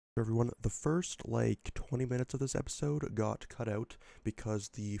Everyone, the first like 20 minutes of this episode got cut out because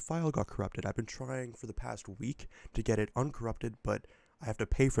the file got corrupted. I've been trying for the past week to get it uncorrupted, but I have to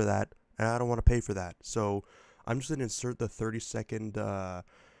pay for that, and I don't want to pay for that. So I'm just going to insert the 30-second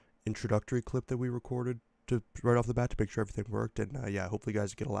introductory clip that we recorded to right off the bat to make sure everything worked. And yeah, hopefully you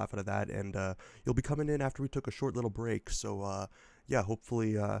guys get a laugh out of that. And you'll be coming in after we took a short little break. So yeah,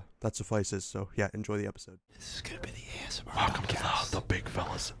 hopefully that suffices. So yeah, enjoy the episode. This is gonna be the ASMR Welcome podcast. to the Big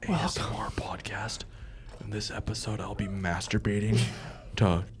Fellas Welcome. ASMR podcast. In this episode, I'll be masturbating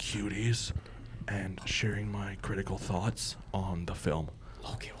to cuties and sharing my critical thoughts on the film.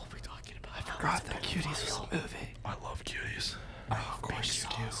 Logan, what are we talking about? I forgot that Cuties was a movie. I love cuties. Of course you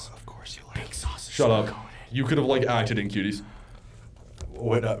do. Of course you Big sauce. is Shut so up. goated. You could have like acted in cuties.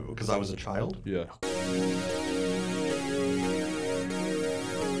 What? Because I was a child? Yeah.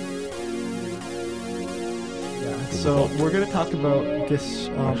 So we're gonna talk about this.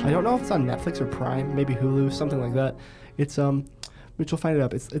 I don't know if it's on Netflix or Prime, maybe Hulu, something like that. It's which we'll find it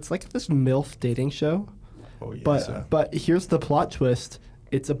up. It's like this MILF dating show, Oh yeah. but here's the plot twist.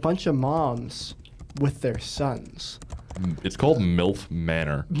 It's a bunch of moms with their sons. It's called MILF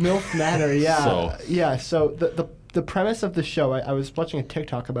Manor. MILF Manor, yeah, So- yeah. So the premise of the show, I was watching a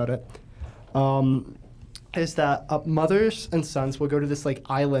TikTok about it. Is that mothers and sons will go to this like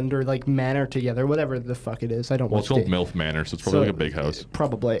island or like manor together, whatever the fuck it is. I don't. Well, watch it's called da- MILF Manor, so it's probably like a big house.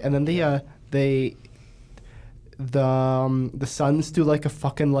 Probably, and then the sons do like a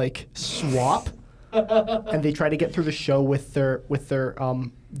fucking like swap, and they try to get through the show with their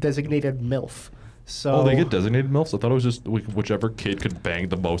designated MILF. So Oh, they get designated MILFs? I thought it was just whichever kid could bang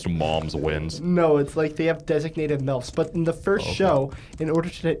the most moms wins. No, it's like they have designated MILFs. But in the first Okay. show, in order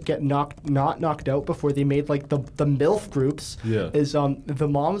to get not knocked out before they made like the MILF groups, Yeah. is the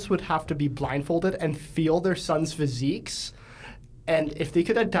moms would have to be blindfolded and feel their sons' physiques, and if they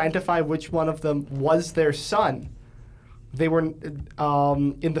could identify which one of them was their son, they were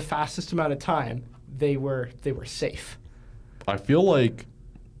in the fastest amount of time. They were safe. I feel like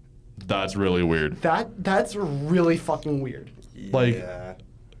that's really weird. That's really fucking weird. Like- yeah.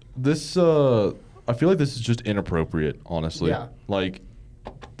 This I feel like this is just inappropriate, honestly. Yeah. Like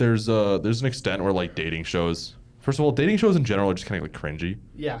there's an extent where like dating shows, first of all, dating shows in general are just kind of like cringy,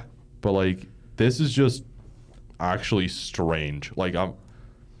 Yeah. but like this is just actually strange. Like I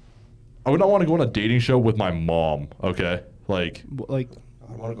would not want to go on a dating show with my mom, okay? Like Like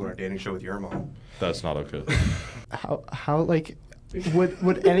I want to go on a dating show with your mom. that's not okay. how like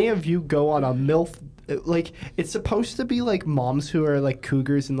would any of you go on a MILF? Like it's supposed to be like moms who are like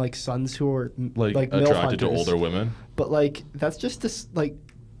cougars and like sons who are Like, MILF attracted to hunters. older women. But like that's just this like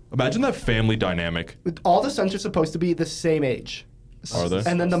Imagine that family dynamic. all the sons are supposed to be the same age. Are they?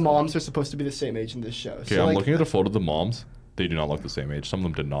 And then the moms are supposed to be the same age in this show. Okay, So, I'm like, looking at a photo of the moms. They do not look the same age. Some of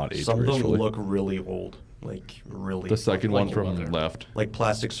them did not age Some of them gracefully. look really old, like really. The second like one your from mother. left. like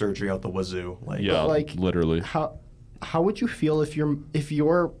plastic surgery out the wazoo. Like Yeah, like, literally. How would you feel if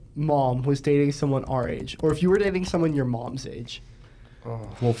your mom was dating someone our age, or if you were dating someone your mom's age?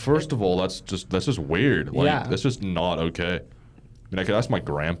 Well, first of all, that's just weird. Like Yeah. that's just not okay. I mean, I could ask my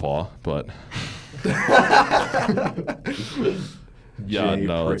grandpa, but yeah, Jay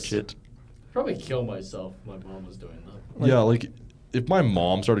no. that's- Pritchett. Probably kill myself if my mom was doing that. yeah, like if my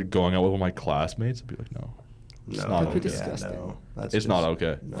mom started going out with one of my classmates, I'd be like, no, it's No, not That'd be okay. disgusting. no, that's It's just- not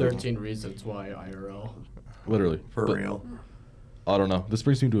okay. no. 13 Reasons Why IRL. Literally. For But real. I don't know. This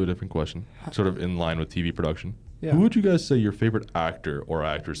brings me to a different question, sort of in line with TV production. Yeah. Who would you guys say your favorite actor or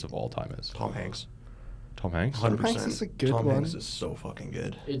actress of all time is? Tom Hanks. Tom Hanks? 100%. Hanks is a good Tom one. Hanks is so fucking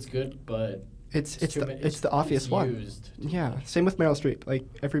good. It's good, but It's too many- it's the obvious one. used too Yeah, much. same with Meryl Streep. Like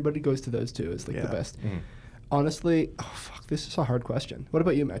everybody goes to those two as like the Yeah. best. Mhm. Honestly, oh fuck, this is a hard question. What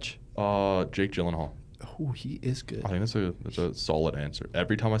about you, Mitch? Jake Gyllenhaal. Oh, he is good. I think that's a solid answer.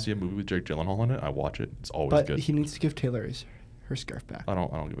 Every time I see a movie with Jake Gyllenhaal in it, I watch it. It's always But good. he needs to give Taylor her scarf back. I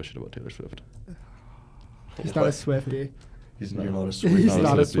don't give a shit about Taylor Swift. He's not a Swiftie. He's No. you're not a He's Swiftie.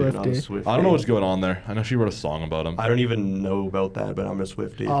 not a You're not a Swiftie. I don't know what's going on there. I know she wrote a song about him. I don't even know about that, but I'm a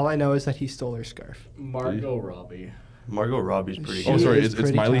Swiftie. All I know is that he stole her scarf. Margot Robbie. Margot Robbie's pretty She Oh, good. sorry, is it's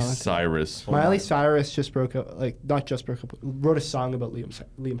pretty Miley talented. Cyrus. Oh Miley my. Cyrus just broke up, like not just broke up, wrote a song about Liam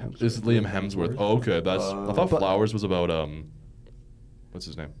Hemsworth. It's Liam Hemsworth. Oh, okay. That's. I thought But- Flowers was about what's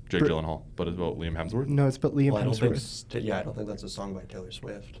his name? Jake Br- Gyllenhaal, but it's about Liam Hemsworth. No, it's about Liam Well, I don't think. Hemsworth. Yeah, I don't think that's a song by Taylor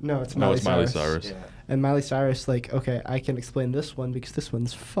Swift. No, it's No, Miley it's Miley Cyrus. Cyrus. Yeah. And Miley Cyrus, like, okay, I can explain this one because this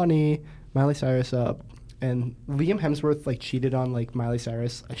one's funny. Miley Cyrus, and Liam Hemsworth, like, cheated on, like, Miley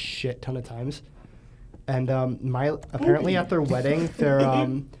Cyrus a shit ton of times. And apparently at their wedding,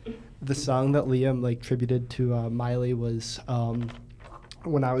 the song that Liam, like, tributed to Miley was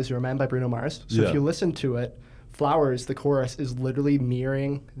When I Was Your Man by Bruno Mars. So Yeah. if you listen to it, Flowers, the chorus is literally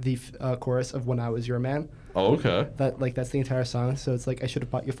mirroring the chorus of When I Was Your Man. Oh, okay. That's the entire song. So it's like, I should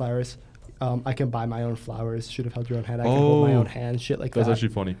have bought you flowers. I can buy my own flowers. Should have held your own hand. I can hold my own hand. Shit like That's that. actually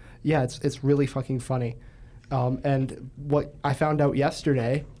funny. Yeah, it's really fucking funny. And what I found out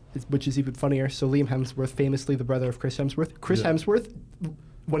yesterday, which is even funnier, so Liam Hemsworth, famously the brother of Chris Hemsworth. Chris Hemsworth,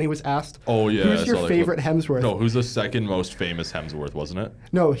 when he was asked, Oh, yeah. I who's saw your that favorite clip. Hemsworth? No, who's the second most famous Hemsworth, wasn't it?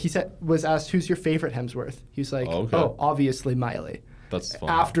 No, was asked, who's your favorite Hemsworth? He was like, Oh, okay. oh, obviously Miley. That's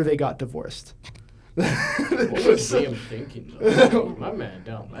funny. After they got divorced. What was Liam thinking? Though? My man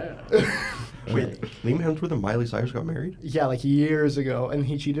down there. Wait, Liam Hemsworth and Miley Cyrus got married? Yeah, like years ago, and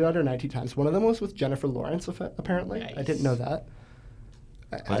he cheated on her 19 times. One of them was with Jennifer Lawrence, apparently. I didn't know that.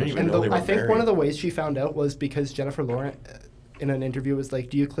 I didn't even know they were I think married. one of the ways she found out was because Jennifer Lawrence, in an interview, was like,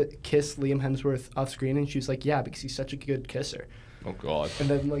 "Do you kiss Liam Hemsworth off screen?" And she was like, "Yeah, because he's such a good kisser." Oh, God. And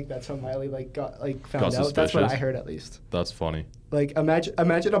then that's how Miley got found Got out. That's what I suspicious. heard, at least. That's funny. Like,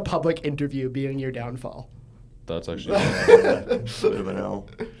 imagine a public interview being your downfall. That's actually Bit of an L.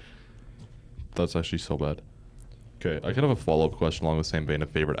 that's actually so bad. Okay, I kind of have a follow-up question along the same vein of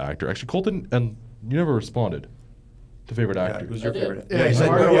favorite actor. Actually, Colton, and you never responded to favorite Yeah, actor. who's your I did. favorite? Yeah, he said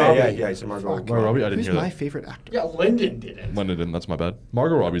Margot yeah, Robbie. he said Margot. Fuck. Margot Robbie? I didn't Who's hear my that. favorite actor? Yeah, Lyndon didn't. Lyndon didn't. That's my bad.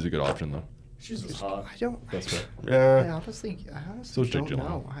 Margot Robbie's a good option, though. She's just hot. I don't. That's fair. Yeah. I honestly So is Jake don't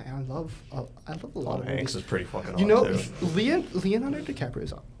Gyllenhaal. know. I love a lot Tom of Hanks movies. is pretty fucking You hot know, too. Leonardo DiCaprio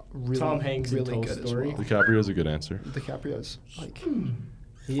is really, Tom Hanks in really Toy good Story. as well. DiCaprio's a good answer. DiCaprio's like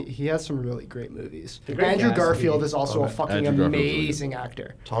he has some really great movies. The Great Andrew Gatsby. Garfield is also a fucking Andrew Garfield's really good. amazing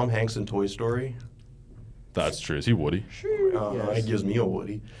actor. Tom Hanks in Toy Story. That's true. Is he Woody? Yes. It gives me a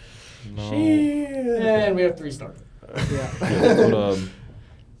Woody. No. And we have 3 stars. Yeah. But,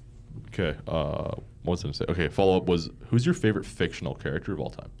 okay. What was I going to say? Okay, follow-up was, who's your favorite fictional character of all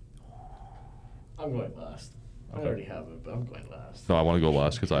time? I'm going last. I Okay. already have it, but I'm going last. No, I want to go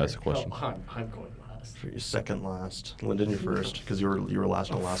last because I asked a question. No, I'm going last. You're second last. Lyndon, you're first because you were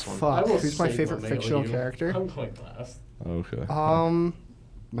last on the last one. Fuck. I will Who's my save favorite my fictional mail you. character? I'm going last. Okay.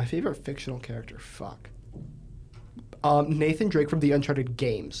 My favorite fictional character. Fuck. Nathan Drake from the Uncharted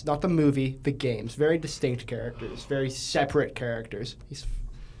games, not the movie, the games. Very distinct characters, very separate characters.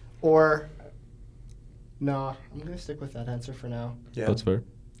 Nah, I'm gonna stick with that answer for now. Yeah. That's fair.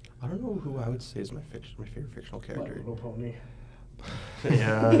 I don't know who I would say is my favorite fictional My character. Little Pony.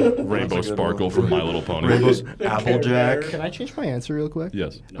 Yeah. Rainbow That's a good Sparkle one. from My Little Pony. Rainbow's The Applejack. Can I change my answer real quick?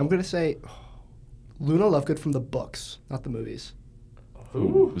 Yes. I'm gonna say Luna Lovegood from the books, not the movies.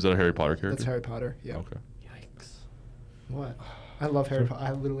 Who? Was that a Harry Potter character? That's Harry Potter. Yeah. Okay. Yikes. What? I love Harry Potter.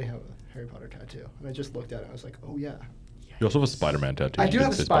 I literally have a Harry Potter tattoo, and I just looked at it. and I was like, oh yeah. You also have a Spider-Man tattoo. I You do didn't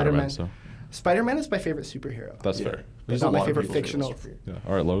have a say Spider-Man. so Spider-Man is my favorite superhero. that's Yeah. fair. But There's a not my lot of favorite people that fictional. are super- Yeah.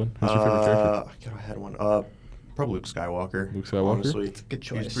 All right, Logan. Who's your favorite character? God, I had one. Probably Luke Skywalker. Luke Skywalker? Honestly. Good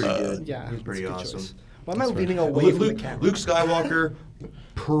choice. He's pretty good. Yeah, He's pretty it's a good awesome. choice. Why am I That's fair. leaning away Luke, from the camera? Luke Skywalker,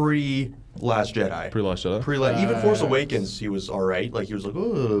 pre-Last Jedi. Pre-Last Jedi? Even Force Awakens, he was all right. Like he was like,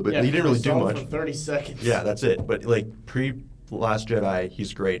 oh, but Yeah, he didn't really do saw him much. For 30 seconds. Yeah, that's it. But like pre-Last Jedi,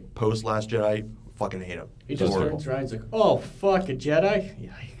 he's great. Post-Last Jedi, fucking hate him. He He's just horrible. turns around and he's like, oh, fuck, a Jedi?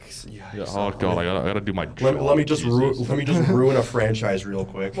 Yikes. Yeah, Yeah. he's Oh so God, I funny. gotta do my. Let me just Jesus. ruin a franchise real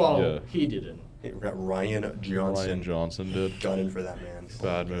quick. Well, Yeah. he didn't. Ryan Johnson. Ryan Johnson did. Gunning for that man.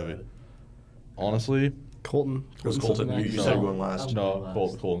 Bad movie. Honestly, Colton. It was Colton. You No. said going last. no.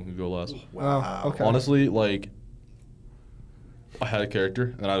 last. Colton can go last. Wow. Oh, okay. Honestly, like, I had a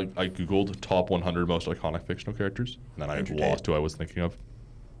character, and I googled top 100 most iconic fictional characters, and then I Andrew lost Tate. who I was thinking of.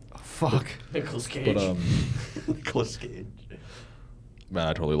 Fuck. Nicolas Cage. But Nicolas Cage. man,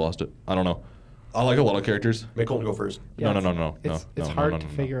 I totally lost it. I don't know. I like a lot of characters. Make Colton go first. No. It's no, hard no, to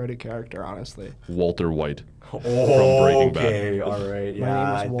no. figure out a character, honestly. Walter White. Oh, Breaking Bad. okay, all right. Yeah, My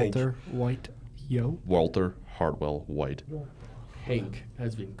I name is think Walter White. Yo. Walter Hartwell White. Hank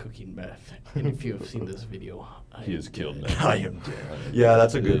has been cooking meth. And if you have seen this video, He is killed dead. meth. I am dead. Yeah,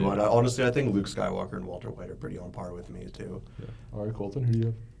 that's a good one. Honestly, I think Luke Skywalker and Walter White are pretty on par with me too. All right, Colton, who do you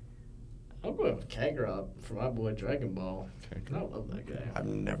have? I'm going with Kakarot for my boy Dragon Ball. Kakarot. I love that guy. I've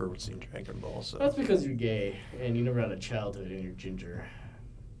never seen Dragon Ball, so That's because you're gay and you never had a childhood and you're ginger.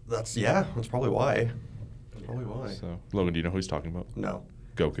 that's probably why. That's probably why. So, Logan, do you know who he's talking about? No.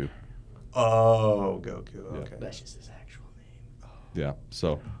 Goku. Oh, Goku. Yeah. Okay. That's just his actual name. Yeah.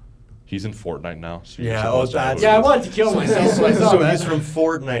 So, he's in Fortnite now. So Yeah, you're supposed to know that's- who Yeah, I he is. wanted to kill myself, so I saw So that. he's from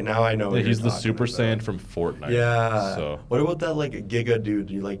Fortnite now. I know. Yeah, what he's you're the talking Super about. Saiyan from Fortnite. Yeah. So, What about that like Giga dude?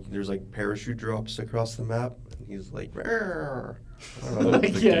 There's like parachute drops across the map, and he's like, "Rrr." The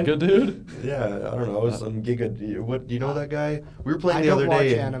Giga dude? Yeah, I don't know. Some Giga. What do you know that guy? We were playing I the don't other watch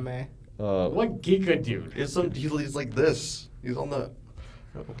day. anime. What Giga dude? He's like this. He's on the.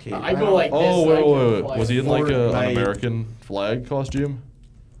 Okay. I go like this. Oh, so I can wait. fly Was he in like an Fortnite. American flag costume?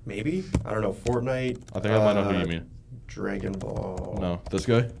 Maybe. I don't know. Fortnite. I think I might know who you mean. Dragon Ball. No, this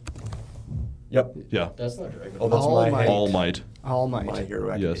guy? Yep. Yeah. That's not Dragon Oh, Ball. that's All my Might. head. All Might. All Might. My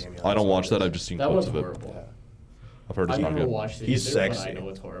Hero Yes. Academia. I don't that's watch what that. it I've just seen That clips one's of it. horrible. Yeah. I've heard I it's not never good. watched it He's either, but I sexy. know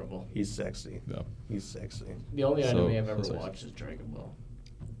it's horrible. He's sexy. Yeah. He's sexy. The only So, anime I've ever so sexy. watched is Dragon Ball.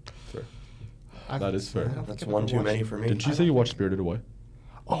 Fair. I've- That is fair. I don't think That's I've one ever too watched- many for me. Didn't you say you watched Spirited Away?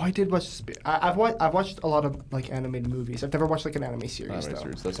 Oh, I did watch. I've watched a lot of like animated movies. I've never watched like an anime series Anime though.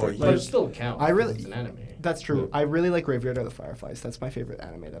 series. That's Oh, fair. But it still counts. I really- It's an anime. That's true. Yeah. I really like Graveyard of the Fireflies. That's my favorite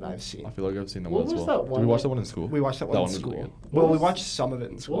anime that I've seen. I feel like I've seen that What one as was well. that Did one we watch that- that one in school? We watched that one in was school. really good. Well, What we was- watched some of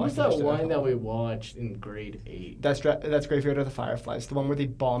it in school. What I was that finished it at one home. that we watched in grade 8? That's Graveyard of the Fireflies, the one where they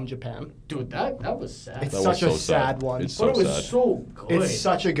bombed Japan. Dude, that was sad. It's That such was a so sad sad. one. It's but so it was sad. so good. It's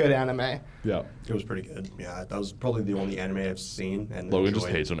such a good anime. Yeah. It was pretty good. Yeah, that was probably the only anime I've seen and Logan just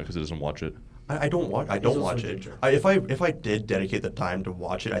enjoyed. hates on it because he doesn't watch it. I don't watch. I He's don't also watch a it. ginger. If I did dedicate the time to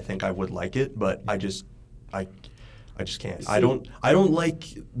watch it, I think I would like it. But I just can't. I See- don't like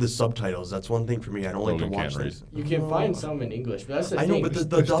the subtitles. That's one thing for me. I don't like to Logan watch can't read. things. You can find some in English, but that's the I know, thing. but the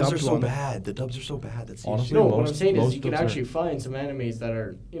There's dubs are dubbed so one. bad. The dubs are so bad. That's the Honestly, issue. No, what I'm most- saying is most you can dubs are- actually find some animes that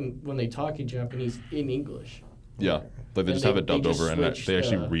are when they talk in Japanese in English. Yeah. Like they And just have it they dubbed just over and switched, they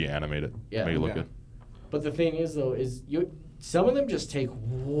actually reanimate it. yeah. Make it look Yeah. good. But the thing is, though, is some of them just take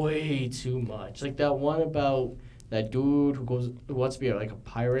way too much. Like that one about that dude who wants to be like a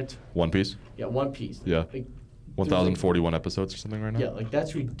pirate. One Piece? Yeah, One Piece. Yeah. Like, 1,041 episodes or something right now? yeah, like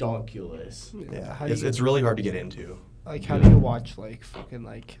that's ridiculous. Yeah, How do you- it's really hard to get into. Like, how do you watch like fucking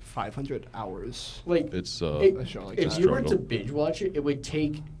like 500 hours? Like It's a show like if that. you were to Struggle. binge watch it, it would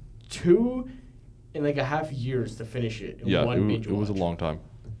take 2.5 years to finish it in Yeah, one binge it was a watch. long time.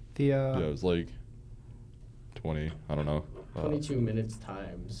 The Yeah, it was like 20, I don't know. 22 minutes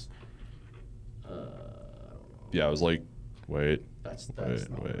times. Yeah, it was like, wait. That's Wait.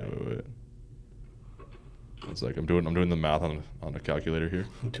 not right. It's like I'm doing the math on a calculator here.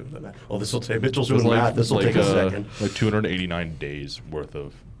 Doing the math. Well, this will take Mitchell's It was doing like, math. This will like, take a second. like 289 days worth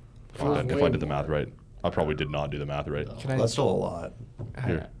of. Oh, if way I did the more. math right, I probably did not do the math right. Can I? That's still a lot.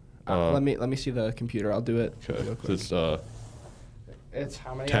 Here. let me see the computer. I'll do it. Okay, real so quick. it's It's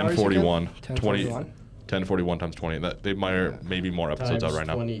how many hours? 1041, 1041. 1041 times 20. That they might maybe more episodes out Times right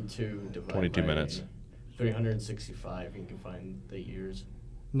now. 22 divided 22 by minutes. 365. You can find the years.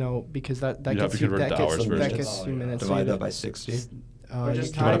 No, because that You have gets to you convert that to gets hours that first. gets you Oh, yeah. minutes. Divide so that you by 60. Or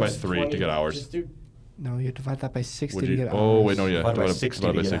just divide by times 3 to 20 get hours. Just do No, you divide that by 60 Would to you? get hours. Oh wait, no, yeah. Divided by Divide 60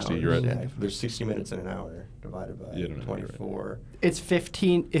 divide to by get 60. hours. You're right. Yeah, there's 60 minutes in an hour divided by Yeah, no, you're right. 24. It's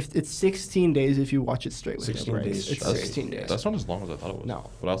 15. If it's 16 days if you watch it straight with 16 no breaks. days It's straight. 16 days. That's not as long as I thought it was. No.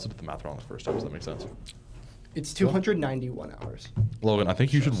 But I also did the math wrong the first time, so that makes sense. It's 291 hours. Logan, I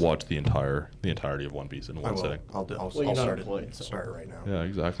think you should watch the entirety of One Piece in I one will. sitting. I'll you're not start employed, it. so- Start it right now. Yeah,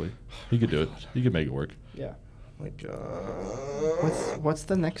 exactly. You could do it. You could make it work. Yeah. Like, What's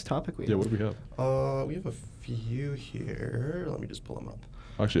the next topic we Yeah, have? what do we have? we have a few here. Let me just pull them up.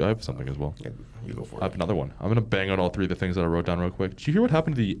 Actually, I have something as well. Yeah, you go for I have it. another one. I'm gonna bang out all three of the things that I wrote down real quick. Did you hear what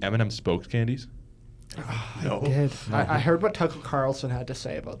happened to the M&M spokes candies? No. I did. I heard what Tucker Carlson had to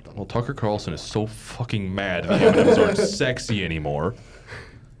say about them. Well, Tucker Carlson is so fucking mad that the M&Ms aren't sexy anymore,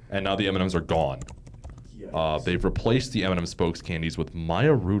 and now the M&Ms are gone. They've replaced the M&M spokes candies with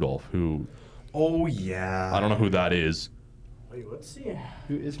Maya Rudolph, who Oh yeah. I don't know who that is. Wait, what's the?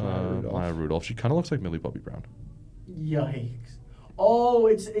 Who is Maya Rudolph? Maya Rudolph. She kind of looks like Millie Bobby Brown. Yikes! Oh,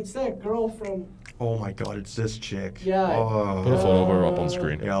 it's that girl from. Oh my God, it's this chick. Yeah. Oh. Put a photo of her up on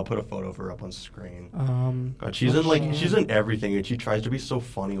screen. Yeah, I'll put a photo of her up on screen. God, what's she's in everything, and she tries to be so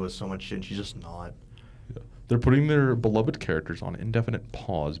funny with so much shit, and she's just not. Yeah. They're putting their beloved characters on indefinite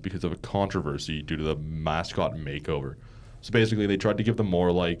pause because of a controversy due to the mascot makeover. So basically, they tried to give them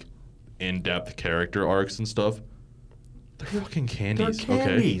more like in-depth character arcs and stuff. They're fucking candies. They're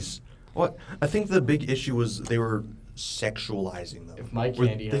candies. What? I think the big issue was they were sexualizing them. If my Where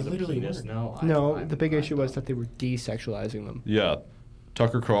candy they has a literally penis weren't. now. No, the big issue was that they were desexualizing them. Okay. Yeah.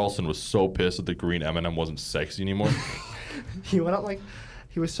 Tucker Carlson was so pissed that the green M&M wasn't sexy anymore. He went out like,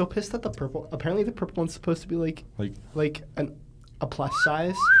 he was so pissed that the purple. Apparently, the purple one's supposed to be like a plus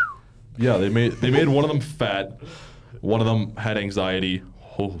size. Yeah, they made one of them fat. One of them had anxiety.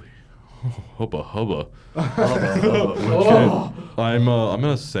 Holy, hubba hubba. Oh. I'm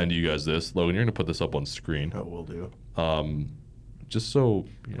gonna send you guys this, Logan. You're gonna put this up on screen. Oh, we'll do. Just so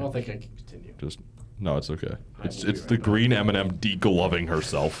I don't think I can continue. just No, it's okay. It's will be the right back. green M&M degloving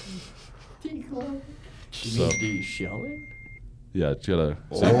herself. So Shelling? yeah, it's gotta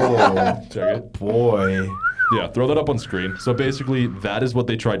Oh, check it. boy. Yeah, throw that up on screen. So basically, that is what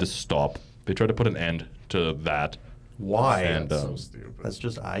they tried to stop. They tried to put an end to that. Why? And So stupid. That's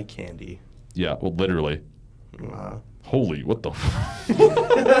just eye candy. yeah, well, literally. Wow. Holy, what the?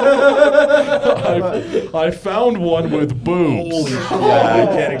 I found one with boobs. Yeah, I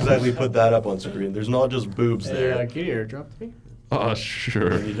can't exactly put that up on screen. There's not just boobs Hey, there. can you airdrop to me?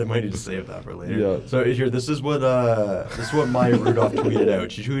 Sure. I might need to save that for later. Yeah. So here, this is what Maya Rudolph tweeted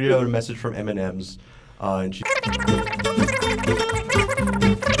out. She tweeted out a message from M&M's, and she.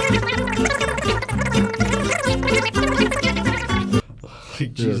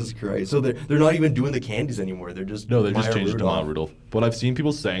 Jesus Christ! So they're not even doing the candies anymore. They're just No, they just Maya changed it to Maya Rudolph. Rudolph. But I've seen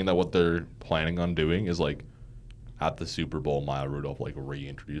people saying that what they're planning on doing is like at the Super Bowl, Maya Rudolph like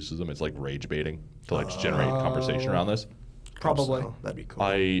reintroduces them. It's like rage baiting to like generate conversation around this. Probably. So, that'd be cool.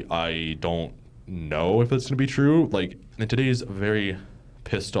 I don't know if it's gonna be true. Like in today's very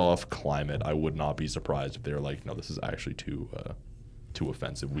pissed off climate, I would not be surprised if they're like, no, this is actually too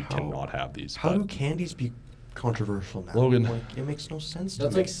offensive. We cannot have these. How But do candies be controversial now? Logan. Like, it makes no sense to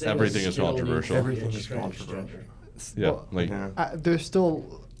That's me. like saying Everything is Skittle needs controversial. to be Everything is transgender. controversial. yeah, Well, like Yeah. There's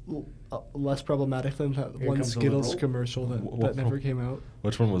still less problematic than that Here one comes the Skittles liberal. commercial that never came out.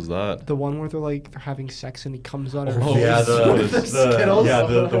 which one was that? The one where they're having sex and he comes on her Oh, face. Yeah, What is the Skittles?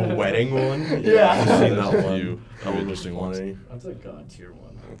 the wedding one. Yeah. I've seen There's that a one. few That was interesting ones. funny. That's a god tier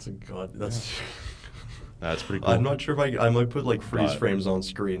one. That's a god. That's. That's pretty cool. I'm not sure if I might put like freeze Right. frames on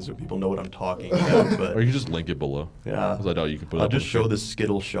screen so people know what I'm talking about. But Or you can just link it below. yeah, Because I doubt you can put it I'll up just on show screen. the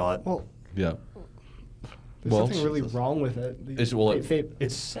Skittle shot. Well, Yeah. there's Well, nothing really Jesus. wrong with it. It's- well,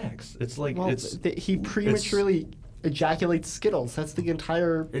 It's sex. It's like well, it's. he prematurely ejaculates Skittles. That's the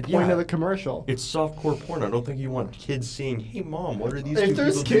entire point of the commercial. It's softcore porn. I don't think you want kids seeing, "Hey, mom, what are these?" two If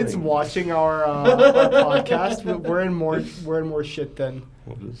there's people kids doing?" watching our podcast, we're in more shit than.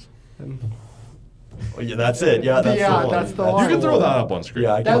 What is? than Oh yeah, that's it. Yeah, that's Yeah, the one. that's the You one. can throw that up on screen.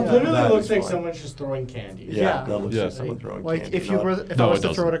 Yeah, I That can- literally that looks is like fine. someone's just throwing candy. Yeah, Yeah. that looks Yeah. like someone throwing Like candy. if you not- were if No, I was it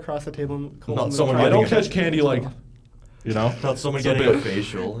to throw it doesn't. across the table and close Not them someone and I try don't to- catch candy like, you know? not someone It's a getting a bit-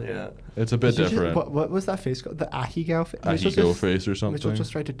 facial. Yeah. It's a bit Did you just- different. What was that face called? The Ahigo face. Ahigo face or something. Mitchell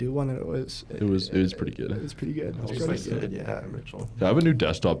just tried to do one, and it was pretty good. It was pretty good. That was It was pretty pretty good. Yeah, Mitchell. Yeah, I have a new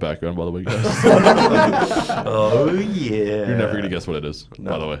desktop background, by the way, guys. Oh yeah. You're never gonna guess what it is,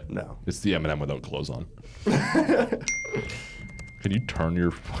 by No, the way. no. It's the M&M without clothes on. Can you turn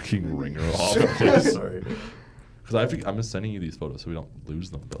your fucking ringer off, please? Sorry. Because I'm just sending you these photos so we don't lose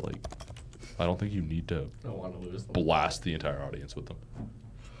them, but like, I don't think you need to I don't want to lose them. blast the entire audience with them.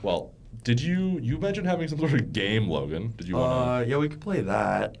 Well, did you mentioned having some sort of game, Logan? Did you want Yeah, we could play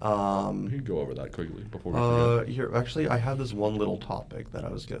that. to? We could go over that quickly before we forget. Here, actually, I have this one little topic that I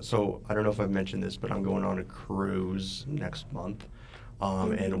was gonna. So I don't know if I've mentioned this, but I'm going on a cruise next month.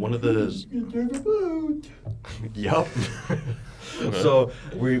 And one of the. Yup. So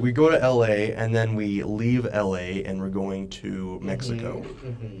we go to LA and then we leave LA and we're going to Mexico.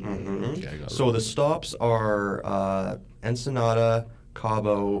 Mhm. Yeah, I got it So right. the stops are Ensenada,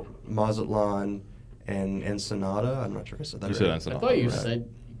 Cabo, Mazatlan, and Ensenada. I'm not sure if I said that You right. said I Ensenada. thought you Right. said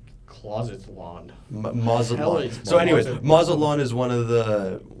closet lawn. Hell, Mazatlan. it's So, anyways, Mazatlan. Mazatlan is one of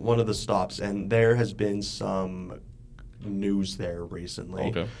the stops, and there has been some news there recently.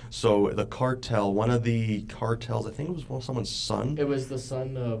 Okay. So the cartel, one of the cartels, I think it was someone's son. It was the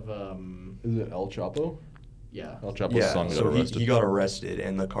son of Is it El Chapo? yeah. El Chapo's Yeah, son got so arrested. he got arrested,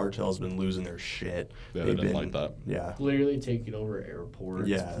 and the cartel's been losing their shit. Yeah, they They've didn't been- like that. Yeah. Literally taking over airports,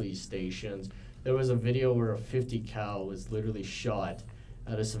 Yeah. police stations. There was a video where a 50 cal was literally shot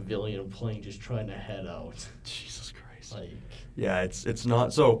at a civilian plane just trying to head out. Jesus Christ. Like, Yeah, it's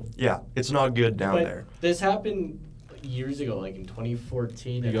not. So yeah, it's not good down but there. this happened years ago, like in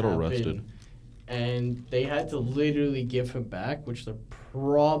 2014. He it got happened, arrested. and they had to literally give him back, which they're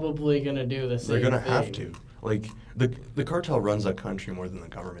probably gonna do the same. They're gonna thing. have to. Like the cartel runs that country more than the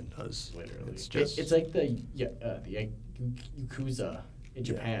government does. Literally, It's just. it's like the Yakuza in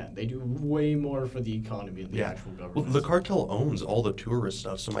Japan. They do way more for the economy than the actual Well, government. the cartel owns all the tourist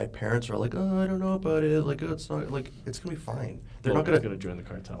stuff, so my parents are like, "Oh, I don't know about it. Like, oh, it's not like it's gonna be fine." They're not Logan's gonna. join the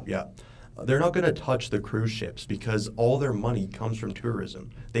cartel. Yeah, they're not gonna touch the cruise ships because all their money comes from tourism.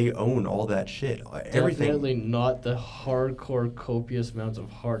 They own all that shit. Everything. Definitely not the hardcore copious amounts of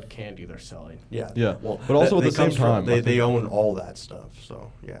hard candy they're selling. Yeah. Yeah, Well, but also at they the same comes from- time, I they think- own all that stuff.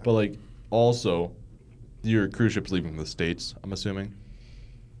 So yeah. But like, also, your cruise ship's leaving the States, I'm assuming.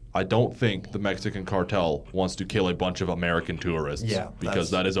 I don't think the Mexican cartel wants to kill a bunch of American tourists. Yeah, because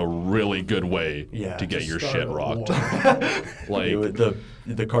that is a really good way to get your start shit a rocked. Like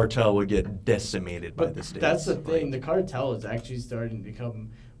the cartel would get decimated by But the states. that's the thing. The cartel is actually starting to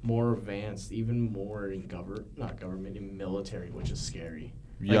become more advanced, even more in in military, which is scary.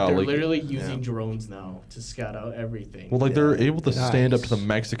 Yeah, they're like- literally using drones now to scout out everything. Well, like they're able to stand up to the Nice.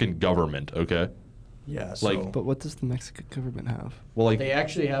 Mexican government. Okay. Yeah, like- But what does the Mexican government have? Well, like they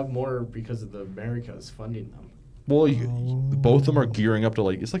actually have more because of the Americas funding them. well, both of them are gearing up to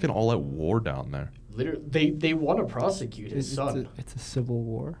like it's like an all-out war down there. Literally, they want to prosecute his son. It's a civil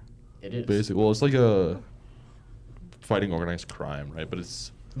war. It is. Basically, well, it's like a fighting organized crime, right? But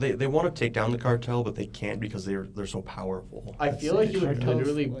it's they want to take down the cartel, but they can't because they're so powerful. I feel like it would Cartels,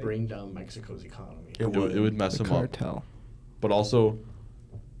 literally like- bring down Mexico's economy. It would. it would mess The them up. cartel. But also,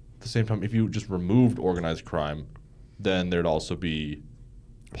 at the same time, if you just removed organized crime, then there'd also be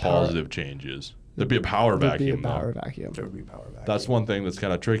positive changes. There'd be a power There'd be a vacuum. though. power vacuum. There would be power back. That's one thing that's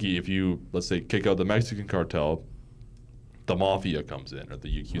kind of tricky. If you, let's say, kick out the Mexican cartel, the mafia comes in, or the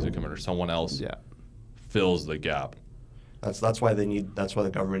Yakuza come in, or someone else Yeah. fills the gap. That's why the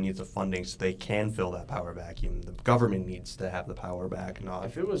government needs the funding so they can fill that power vacuum. The government needs to have the power back, not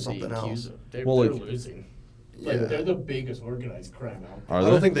If it was the something else. Yakuza, they're Well, like- losing. Yeah. Like, they're the biggest organized crime out there. Are I they?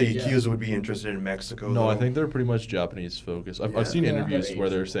 don't think the Yeah. Yakuza would be interested in Mexico. No, I though. think they're pretty much Japanese focused. I've seen Yeah. interviews They're where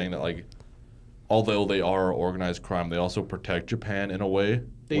they're Asian. saying that like, although they are organized crime, they also protect Japan in a way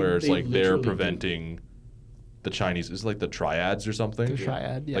They- where it's they like they're literally do. preventing the Chinese. Is it like the triads or something? The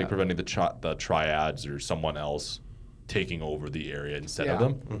triad, yeah. Like preventing the triads or someone else taking over the area instead of Yeah.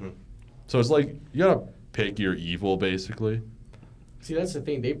 them. Mhm. So it's like you gotta pick your evil basically. See, that's the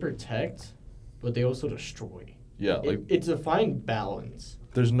thing. They protect, but they also destroy. Yeah, like It's a fine balance.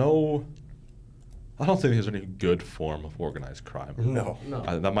 there's no. I don't think there's any good form of organized crime. No.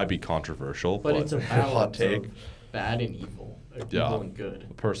 No. That might be controversial, But it's a balance Hot take. of bad and evil. Or Yeah. evil and good.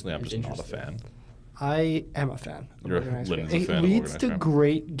 personally, I'm It's just not a interesting. fan. I am a fan. Of You're a- organized Lynn's crime. a fan It of leads organized to crime.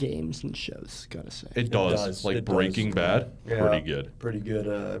 great games and shows. Gotta say. It does. does, Like it does. Breaking Bad, Yeah. pretty good. Pretty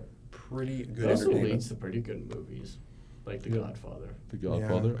good. Pretty good It also entertainment. leads to pretty good movies, like The Godfather. The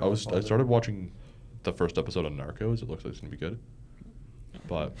Godfather. I Godfather. started watching the first episode of Narcos. It looks like it's gonna be good.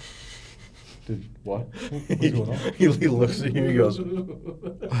 But what? What's going on? he looks at you. He goes,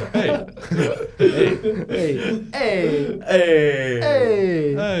 Hey, Hey, hey, "Hey,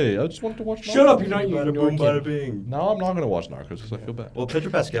 hey. hey! I just wanted to watch. Shut up, Narcos. you're not Bada even boom, Yorkie. bada bing." No, I'm not gonna watch Narcos because I feel bad. Well,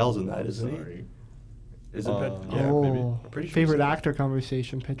 Pedro Pascal's in that, isn't Sorry. he? Is it? Uh, Yeah, Oh, maybe. I'm pretty sure favorite he's in it. actor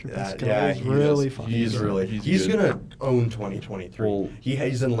conversation. Pedro Yeah, Pascal yeah, is he really is. fun. He's really. he's He's good. gonna own 2023. Well-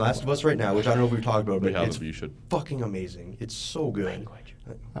 he's in Last of Us right now, which I don't know if we've talked about, We but haven't, it's but you should. fucking amazing. It's so good.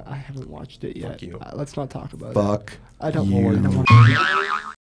 I haven't watched it yet. Fuck you. Let's not talk about it. Fuck. I don't you. know.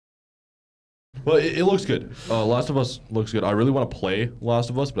 Well, it looks good. Last of Us looks good. I really want to play Last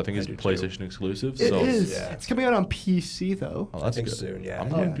of Us, but I think it's do too. PlayStation exclusive. It so is. Yeah. It's coming out on PC though. Oh, that's think good. soon, yeah. I'm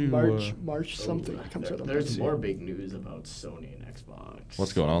Yeah. going to. March So, something comes out on There's PC. more big news about Sony and Xbox.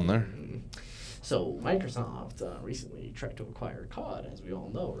 What's going on there? So Microsoft recently tried to acquire COD, as we all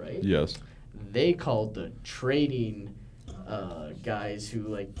know, right? Yes. They called the trading guys who,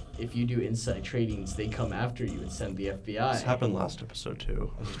 like, if you do inside tradings, they come after you and send the FBI. This happened last episode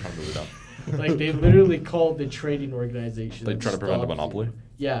too. I was just trying to move it down. Like, they literally called the trading organization. They and try to prevent a stopped you. monopoly?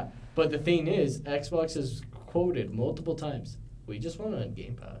 Yeah, but the thing is, Xbox has quoted multiple times, we just want it on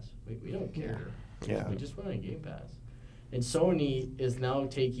Game Pass. We don't care. Yeah. We just want it on Game Pass. And Sony is now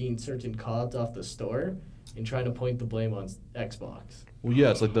taking certain CODs off the store and trying to point the blame on Xbox. Well, yeah,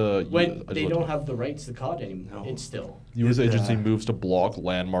 it's like the When I they just don't looked- have the rights to COD anymore. No. It's still. U.S. agency Yeah. moves to block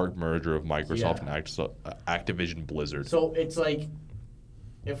landmark merger of Microsoft Yeah. and Activision Blizzard. So it's like,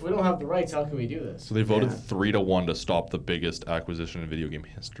 if we don't have the rights, how can we do this? So they voted Yeah. 3-1 to stop the biggest acquisition in video game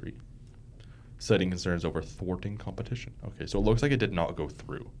history, citing concerns over thwarting competition. Okay, so it looks like it did not go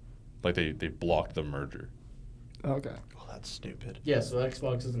through. Like they blocked the merger. Okay. Oh, that's stupid. Yeah, so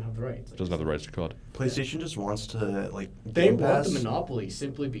Xbox doesn't have the rights. Like Doesn't have the rights to COD. PlayStation just wants to like. They Game want Pass. the monopoly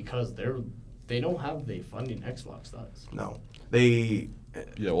simply because they don't have the funding Xbox does. No, they.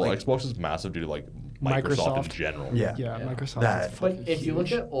 Yeah, well, like, Xbox is massive due to like Microsoft in Microsoft. general. Yeah. Yeah, Yeah. Microsoft. That- is But fucking if you look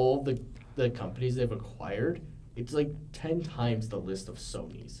huge. at all the companies they've acquired, it's like 10 times the list of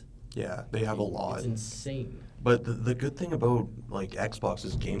Sony's. Yeah, they have a lot. It's insane. But the good thing about like Xbox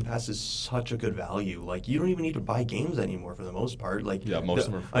is Game Pass is such a good value. Like you don't even need to buy games anymore for the most part. Like Yeah, most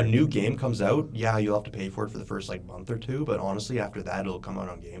of them are a free. new game comes out, yeah, you'll have to pay for it for the first like month or two. But honestly, after that, it'll come out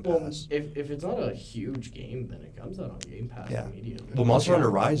on Game Well, Pass. if it's not a huge game, then it comes out on Game Pass Yeah. immediately. Well, Monster Hunter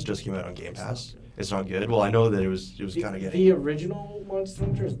Rise just came out on Game It's not Pass. good. It's not good. Well, I know that it was kind of getting The original Monster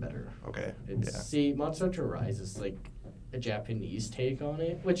Hunter is better. okay. See, Monster Hunter Rise is like a Japanese take on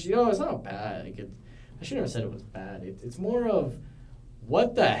it, which it's not bad. Like I should never said it was bad. It's more of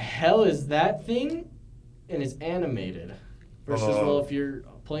what the hell is that thing, and it's animated. Versus well, if you're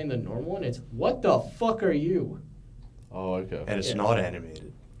playing the normal one, it's what the fuck are you? Oh, okay. And it's Yeah. not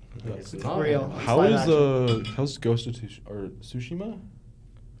animated. It's not real. animated. How Live is how's Ghost of Tsushima?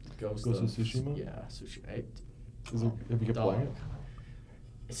 Ghost Ghost of of Tsushima? Yeah, Tsushima. Have you kept playing it?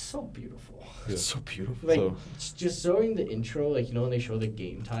 It's so beautiful. Yeah. It's so beautiful. Like So- just showing the intro, like when they show the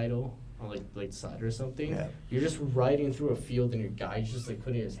game title on like the side or something, Yeah. you're just riding through a field and your guy's just like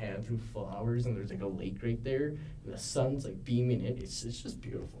putting his hand through flowers and there's like a lake right there and the sun's like beaming in. It's just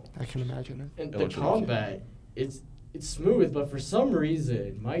beautiful. I can imagine it. And It the looks really combat, it's smooth, but for some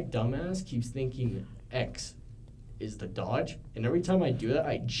reason my dumbass keeps thinking X is the dodge, and every time I do that,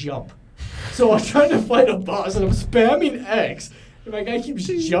 I jump. So I'm trying to fight a boss and I'm spamming X. And my guy keeps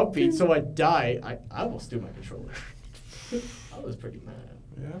jumping, so I die. I almost threw my controller. I was pretty mad.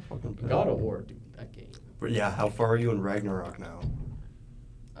 Yeah, fucking. God of War, dude, that game. But yeah, how far are you in Ragnarok now?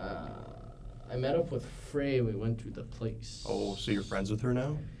 I met up with Frey. We went to the place. Oh, so you're friends with her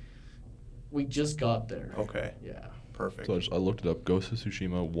now? We just got there. Okay, Yeah. perfect. So I looked it up. Ghost of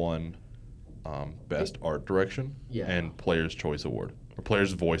Tsushima won Best Art Direction Yeah. and Player's Choice Award. Or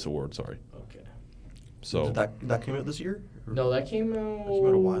Player's Voice Award, sorry. Okay. So Did that came out this year? Or- No, that came out. That came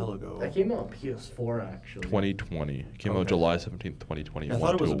out a while ago. That came out on PS4 actually. 2020. Came out Okay. July 17th, 2020. I Won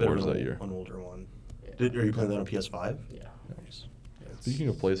thought it was 2 a bit of awards an, that year. an older one. Yeah. Are you playing that on PS5? Yeah. Nice. Speaking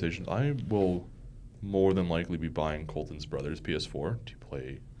of PlayStation, I will more than likely be buying Colton's brother's PS4 to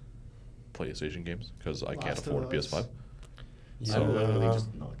play PlayStation games because I can't Last afford a of Us. PS5. I'm literally Uh,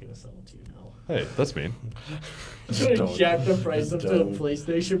 just not gonna sell it to you now. Hey, that's mean. Just Gonna don't. jack the price up to the Don't.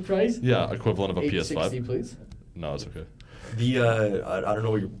 PlayStation price. Yeah, equivalent of a $860, PS5. please. No, it's okay. I don't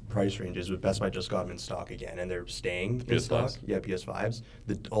know what your price range is, but Best Buy just got them in stock again, and they're staying in PS5s? stock. Yeah, PS5s.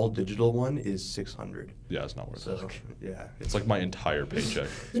 The all digital one is $600. Yeah, it's not worth So it. yeah, It's like my entire paycheck.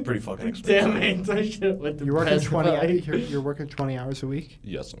 it's pretty fucking expensive. Damn it! I should have went to You're working Best 20. Buy. You're working 20 hours a week.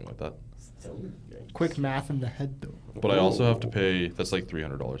 Yeah, something like that. Quick math in the head though. But I also have to pay. That's like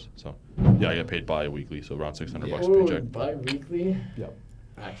 $300. So yeah, I get paid bi-weekly, so around $600 a Oh, paycheck. bi-weekly? Yep.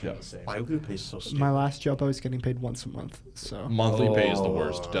 Actually, Yeah. the same. Bi-weekly pay is so stupid. My last job, I was getting paid once a month. So Monthly pay is the Oh.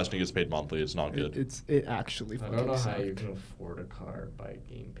 worst. Destiny gets paid monthly. It's not good. it actually. I fucking don't know how sucked. you can afford a car by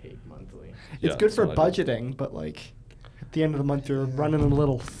getting paid monthly. It's Yeah, good that's for what I do. budgeting, but like at the end of the month, you're running a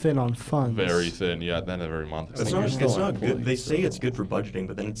little thin on funds. Very thin. Yeah, at the end of every month. It's like not. you're It's still not unemployed, good. They say so- it's good for budgeting,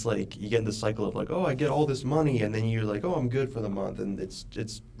 but then it's like you get in the cycle of like, oh, I get all this money, and then you're like, oh, I'm good for the month, and it's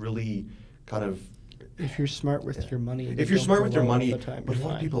really kind of. If you're smart with your money. and If you you're don't smart go with your low all money, the time, but a you're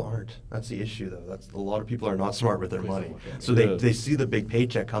lot of fine. people aren't. That's the issue, though. That's a lot of people are not smart with their Please money. don't look at me. So Yeah. they see the big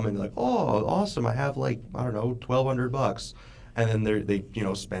paycheck coming, they're like, oh, awesome! I have like I don't know, $1,200, and then they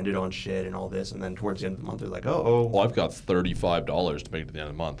spend it on shit and all this, and then towards the end of the month they're like, oh. Well, I've got $35 to make it to the end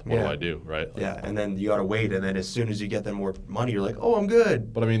of the month. What do Yeah. I do, right? Like- Yeah, and then you gotta wait, and then as soon as you get them more money, you're like, oh, I'm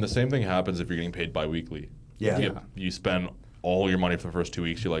good. But I mean, the same thing happens if you're getting paid bi-weekly. Yeah. You spend all your money for the first 2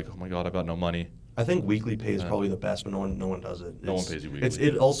 weeks. You're like, oh my god, I've got no money. I think weekly pay is Yeah. probably the best, but no one does it. No one It's- pays you weekly.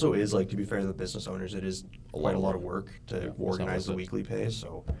 It also is like, to be fair to the business owners, it is quite a lot of work Yeah, to it's not organize worth the it. weekly pay.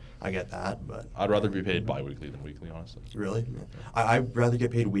 So I get that, but I'd rather be paid bi-weekly than weekly, honestly. really, I'd rather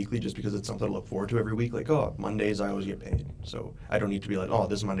get paid weekly just because it's something to look forward to every week. Like, oh, Mondays I always get paid, so I don't need to be like, oh,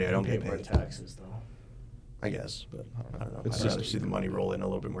 this Monday I don't Pay get more paid. taxes though. I guess, but I don't know. It's I'd just- rather see the money roll in a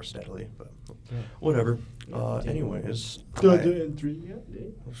little bit more steadily, but Yeah. whatever. Yeah. Anyways, And 3, yeah.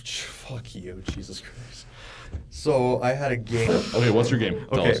 fuck you, Jesus Christ. So I had a game. Okay, what's your game?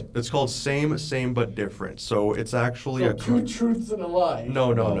 Tell Okay, us. it's called Same But Different. So it's actually So a two truths and a lie.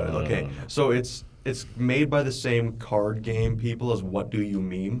 no. No. Okay, so it's made by the same card game people as What Do You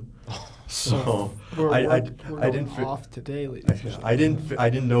Meme? So We're I going didn't fi- off today, ladies and gentlemen. I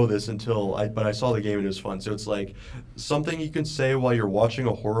didn't know this until but I saw the game and it was fun. So it's like something you can say while you're watching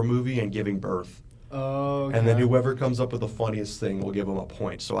a horror movie and giving birth. Oh. And then whoever comes up with the funniest thing will give them a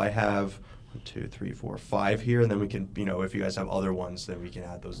point. So I have 1, 2, 3, 4, 5 here, and then we can, if you guys have other ones, then we can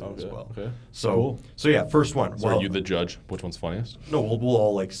add those in as well. Okay. So, Cool. so yeah, first one. So are you the judge? Which one's funniest? No, we'll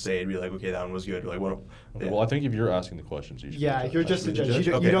all like say it, be like, okay, that one was good. Like, what? Okay, Yeah. well, I think if you're asking the questions, you should. Yeah, you're just the the judge. judge?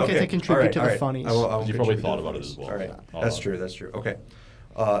 You Okay, don't get okay. to contribute to All the right. funnies. I will You probably contribute thought to the about it as funnies. well. All right, Yeah. that's true. That's true. Okay,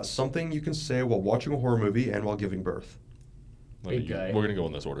 something you can say while watching a horror movie and while giving birth. Big guy. We're gonna go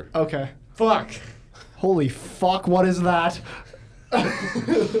in this order. Okay. Fuck. Holy fuck! What is that?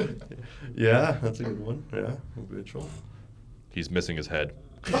 Yeah, that's a good one. Yeah, Mitchell. He's missing his head.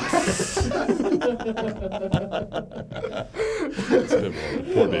 That's a good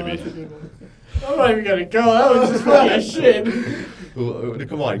one. Poor baby. I'm not even gonna go. That was just funny as shit.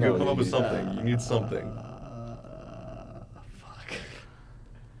 Come on, come up with something. You need something. Fuck.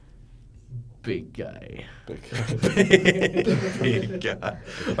 Big guy. Big guy.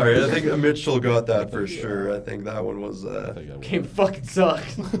 All right, I think Mitchell got that for sure. I think that one was. I think I won. Game fucking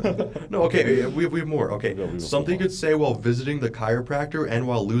sucks. No, okay, we have more. Okay, We have something you more. could say while visiting the chiropractor and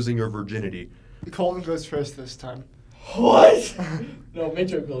while losing your virginity. Colton goes first this time. What? No,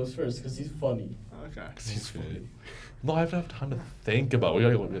 Mitchell goes first because he's funny. Okay. He's funny. No, I have to have time to think about it. We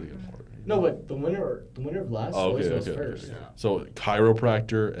gotta get more. No, but the winner of last Oh, always okay, goes okay, first. okay. So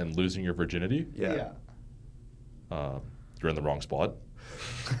chiropractor and losing your virginity. Yeah. You're in the wrong spot.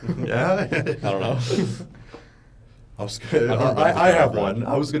 Yeah. I don't know. I was gonna, I have one.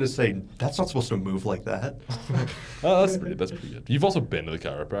 I was gonna say that's not supposed to move like that. That's pretty good. You've also been to the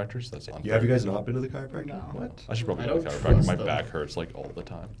chiropractor, so that's unfair. Yeah, have you guys not been to the chiropractor? No. What? I should probably I go to the don't chiropractor. trust My them. back hurts like all the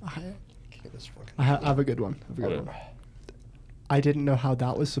time. Okay, this fucking. I have a good one. Okay. I didn't know how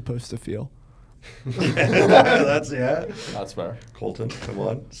that was supposed to feel. That's That's fair. Colton, come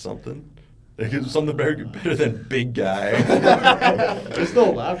on, something. Something better than big guy. There's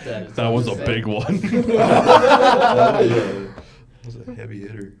still laughed at it. That was a big one. That was a heavy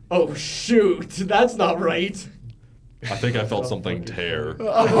hitter. Oh shoot, that's not right. I think I felt something tear.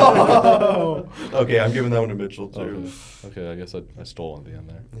 Okay, I'm giving that one to Mitchell too. Okay, I guess I stole at the end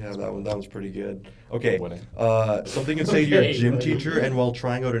there. Yeah, that one's pretty good. Okay, Winning. something you can say to your Okay, gym buddy. teacher and while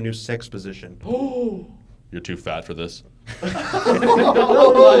trying out a new sex position. Oh. You're too fat for this.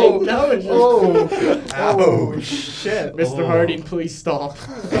 Oh, that was just Ouch. Shit. Mr. Harding, please stop.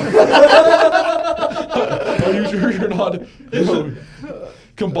 Are you sure you're not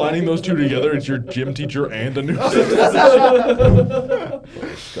combining those two together? It's your gym teacher and a new sex position.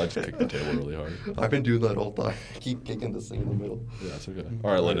 I just kicked the table really hard. I've been doing that all the time. Keep kicking this thing in the middle. Yeah, it's okay.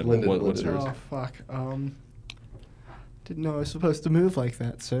 All right, Lyndon, Lyndon, what's Lyndon. yours? Oh fuck. Didn't know I was supposed to move like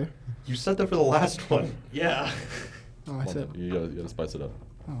that, sir. You said that for the last one. Yeah. Oh, I said. You gotta spice it up.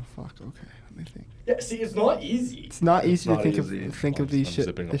 Oh fuck. Okay. Let me think. Yeah, see, it's not easy. It's not easy not to think easy. of think of I'm these shit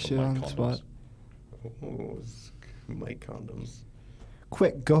zipping up this the shit mic on the condoms. spot. Oh, it's mic condoms.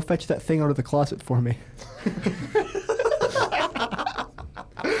 Quick, go fetch that thing out of the closet for me.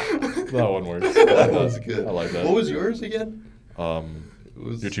 That one works. That was good. I like that. What was yours again?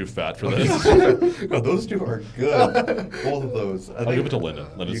 You're too fat for this. No, those two are good. Both of those. I'll give it to Lyndon.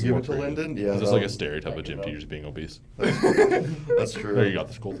 Lyndon's You give more it to creative. Lyndon? Yeah, Is this that like a was- stereotype of gym teachers being obese? That's true. There you got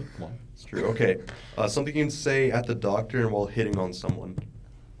this, Colton. Come on. It's true. Okay. Something you can say at the doctor and while hitting on someone.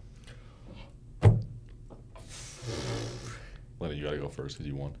 Lyndon, you gotta go first because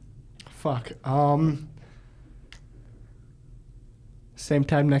you won. Fuck. Same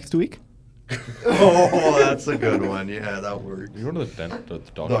time next week. Oh, that's a good one. Yeah, that works. You go to the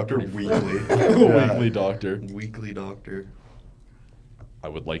doctor. Doctor pretty Weekly. Weekly doctor. Weekly doctor. I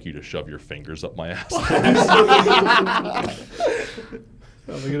would like you to shove your fingers up my ass. Look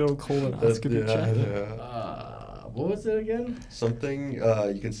at old colonoscopy check. What was it again? Something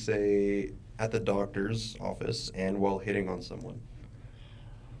you can say at the doctor's office and while hitting on someone.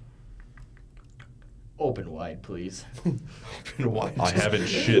 Open wide, please. Open wide. I haven't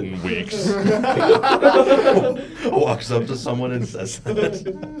shit in weeks. Walks up to someone and says that.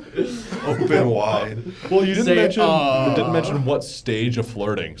 Open wide. Well, you didn't Say, mention what stage of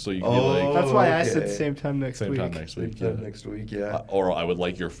flirting, so you can be like That's why I said Okay. same time next same week. time next week. Sometime Yeah. next week, yeah. Or I would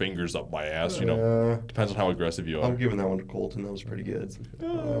like your fingers up my ass. You know, depends on how aggressive you are. I'm giving that one to Colton. That was pretty good. That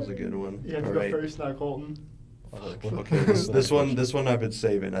was a good one. You have to All go right. first now, Colton. Okay, this one I've been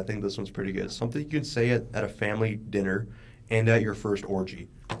saving. I think this one's pretty good. Something you can say at a family dinner and at your first orgy.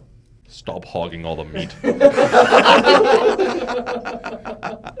 Stop hogging all the meat.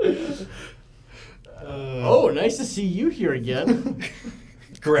 Oh, nice to see you here again.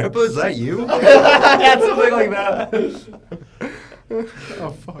 Grandpa, is that you? Yeah, something like that.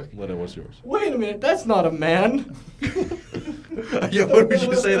 Oh fuck. Lennon, what's yours? Wait a minute, that's not a man. Yeah, when would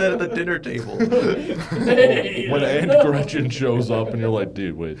you say that at the dinner table? When Aunt Gretchen shows up and you're like,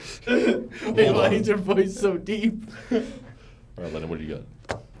 dude, wait. Hey, why is your voice so deep? All right, Lennon, what do you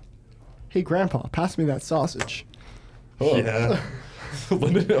got? Hey, Grandpa, pass me that sausage. Oh. Yeah.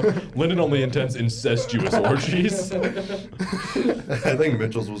 Lennon only intends incestuous orgies. I think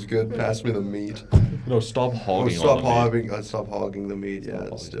Mitchell's was good. Pass me the meat. No, stop hogging Stop on the meat. hogging. Stop hogging the meat. Yeah,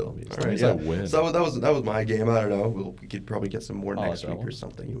 hogging still. the meat. All right. Sometimes Yeah. I win. So that was my game. I don't know. We could probably get some more I like next that week one. or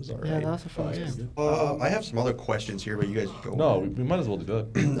something. It was all right. Yeah, that was a fun game. I have some other questions here, but you guys go. No, we might as well do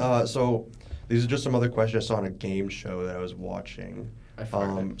that. So these are just some other questions I saw on a game show that I was watching. I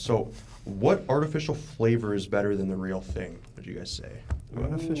forgot. So what artificial flavor is better than the real thing? Would you guys say?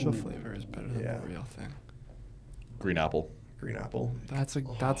 Artificial flavor is better than Yeah. the real thing. Green apple. Green apple. That's a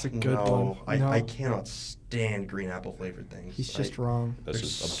good No, one. I cannot stand green apple flavored things. He's just wrong. That's They're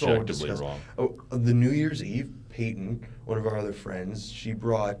just so objectively disgusting. wrong. Oh, the New Year's Eve, Peyton, one of our other friends, she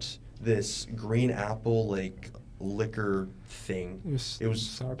brought this green apple like liquor thing. It was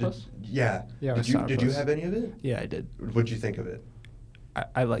Sourpuss? Yeah. Yeah, it was Did you Sourpuss. have any of it? Yeah, I did. What'd you think of it?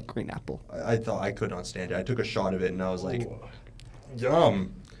 I like green apple. I thought I could not stand it. I took a shot of it and I was like,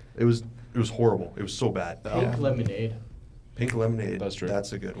 yum. It was horrible. It was so bad. Pink lemonade. Pink lemonade. That's true.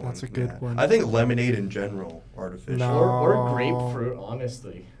 That's a good one. That's a good one. I think lemonade in general, artificial. No. Or grapefruit,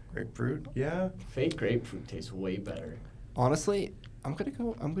 honestly. Grapefruit, yeah. Fake grapefruit tastes way better. Honestly, I'm gonna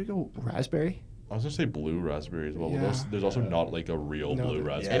go raspberry. I was gonna say blue raspberry as well. But Yeah. there's also not like a real No, blue there-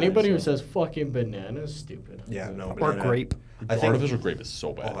 raspberry. Anybody who so- says fucking banana is stupid. Yeah, no. Or banana. grape. I think artificial grape is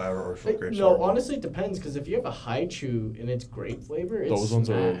so bad. Oh, artificial grape's No, horrible. honestly, it depends because if you have a high chew and it's grape flavor, it's Those ones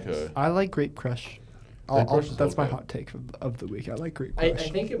are smash. okay. I like grape crush. Grape Crush is That's my okay. hot take of the week. I like grape I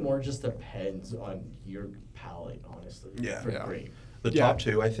crush. think it more just depends on your palate, honestly. Yeah. For Yeah. grape. The Yeah. top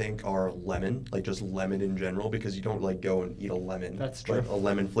two, I think, are lemon, like just lemon in general, because you don't like go and eat a lemon. That's Like true. a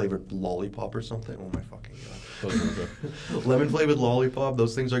lemon flavored lollipop or something. Oh my fucking Those are good. god. Lemon flavored lollipop,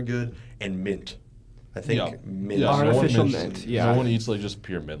 those things are good. And mint. I think Yeah. mint. Yeah, Artificial no one mint, mints- yeah. No one eats like just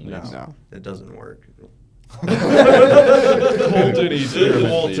pure mint No, leaves. No. it doesn't work. Colton eats pure mint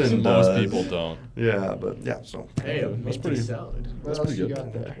Colton leaves. Most does. people don't. Yeah, but yeah, so. Hey, a That's minty pretty- salad. That's What pretty else you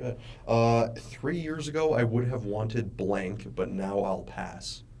good. got there? 3 years ago, I would have wanted blank, but now I'll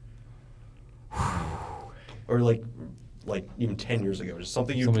pass. Or like even 10 years ago, just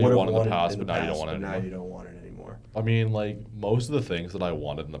something you Something would you have wanted in the wanted past, in but the now you don't past, want it but now anymore. you don't want it anymore. I mean, like most of the things that I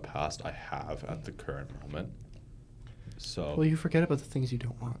wanted in the past, I have at the current moment. So Well, you forget about the things you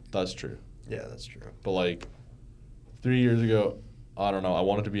don't want. that's true. Yeah, that's true. But like 3 years ago, I don't know. I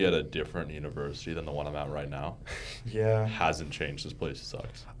wanted to be at a different university than the one I'm at right now. Yeah. Hasn't changed. This place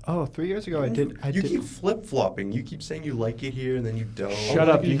sucks. Oh, 3 years ago I did. You keep flip flopping. You keep saying you like it here and then you don't. Shut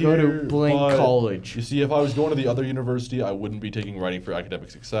up, you go to blank but college. You see, if I was going to the other university, I wouldn't be taking writing for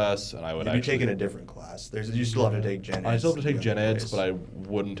academic success, and I would You'd be actually taking a different class. You still have to take gen eds. I still have to take gen eds, anyways. but I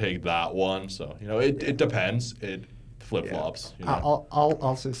wouldn't take that one. So it depends. It flip flops. You know?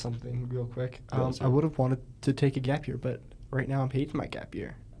 I'll say something real quick. Go, sir. I would have wanted to take a gap year, but right now I'm hating my gap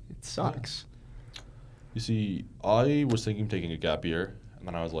year. It sucks. You see, I was thinking of taking a gap year, and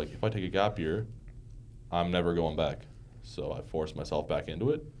then I was like, if I take a gap year, I'm never going back. So I forced myself back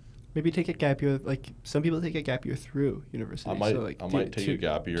into it. Maybe take a gap year. Like some people take a gap year through university. I might, so like I do might take a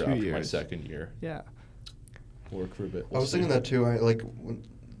gap year 2 after my years. second year. Yeah. Work for a bit. I was thinking that too. I like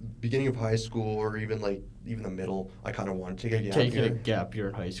beginning of high school or even the middle. I kind of want to take a gap Taking a year. gap year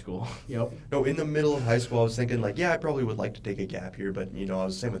in high school. Yep. No, in the middle of high school, I was thinking like, yeah, I probably would like to take a gap year, but I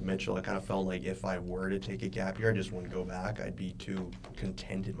was the same with Mitchell. I kind of felt like if I were to take a gap year, I just wouldn't go back. I'd be too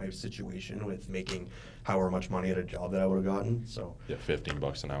content in my situation with making however much money at a job that I would have gotten. So Yeah,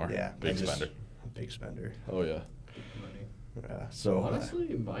 $15 an hour. yeah, Big I just- spender. Big spender. Oh yeah. Yeah. So Honestly,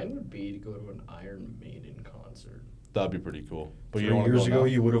 mine would be to go to an Iron Maiden concert. That'd be pretty cool. But 3 you don't wanna years go ago, now?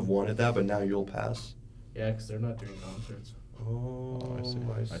 you would have wanted that, but now you'll pass. Yeah, because they're not doing concerts. Oh, I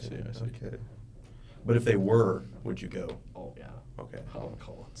see. I see. Okay. But if they were, would you go? Oh, yeah. Okay. I'll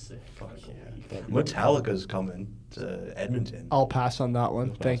call it sick. I'll go leave. Metallica's coming to Edmonton. I'll pass on that one.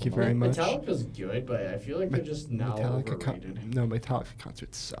 You'll pass Thank you on very that. much. Metallica's good, but I feel like they're just now overrated. Metallica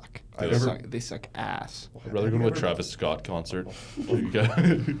concerts suck. I They never- suck. They suck ass. I'd rather go to a Travis Scott concert. You got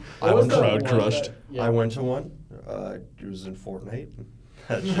What was that crowd one crushed. that- yeah. I went to one. It was in Fortnite.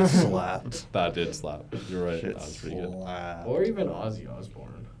 That shit slapped. That did slap. You're right. Shit That was pretty good. slapped. Or even Ozzy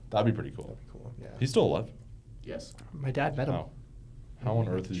Osbourne. That'd be pretty cool. Cool. Yeah. He's still alive. Yes. My dad met him. How on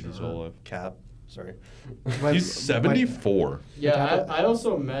earth is he still alive? Cap. Sorry. He's 74. Yeah, dad- I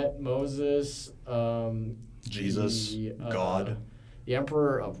also met Moses. Jesus, the, God. the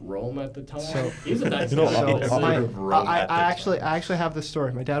Emperor of Rome at the time. So- He's a nice You know, guy. so Emperor my, of Rome I at the actually time. I actually have this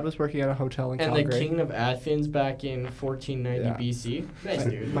story. My dad was working at a hotel in And Calgary. the King of Athens back in 1490 Yeah. BC. Nice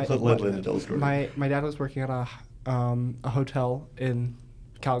dude. Let Linda tell the story. My dad was working at a hotel in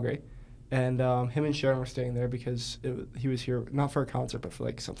Calgary, and him and Sharon were staying there because he was here not for a concert but for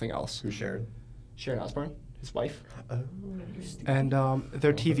like something else. Who's Sharon? Sharon Osbourne, his wife, Oh. and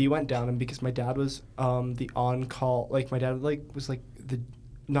their TV went down, and because my dad was the on-call, like my dad was like the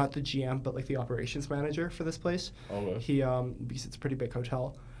not the GM but like the operations manager for this place. Okay. He because it's a pretty big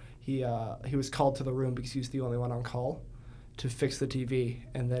hotel, he was called to the room because he was the only one on call to fix the TV,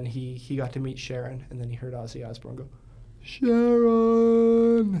 and then he got to meet Sharon, and then he heard Ozzy Osbourne go,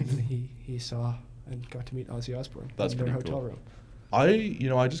 Sharon, and then he saw and got to meet Ozzy Osbourne That's in their pretty hotel cool. room.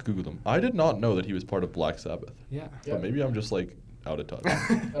 I just Googled him. I did not know that he was part of Black Sabbath. Yeah. Yeah. But maybe I'm just like out of touch.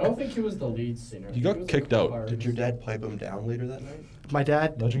 I don't think he was the lead singer. I He think got was, kicked like, a out. part. Did your dad pipe him down later that night? My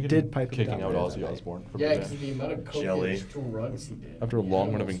dad Imagine did pipe him kicking down out there Ozzy that night. Osbourne from Yeah, the because band. the amount of Jelly. cocaine drugs he did. After a long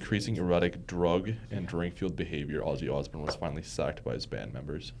run of almost- increasing erratic drug and drink-fueled behavior, Ozzy Osbourne was finally sacked by his band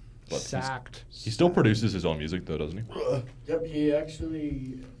members. But Sacked. he still produces his own music, though, doesn't he? Yep, he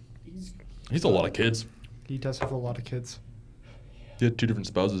actually. He's a lot of kids. He does have a lot of kids. He had 2 different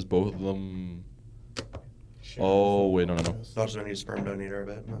spouses, both of them. Oh, wait, no. Not just any sperm donator, I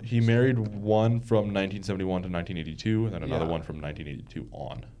bet. No. He married one from 1971 to 1982, and then another Yeah. one from 1982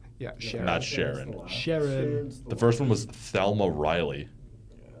 on. Yeah, Yeah, Sharon. Not Sharon's Sharon. the last. Sharon. Sharon's The first one was Thelma Riley.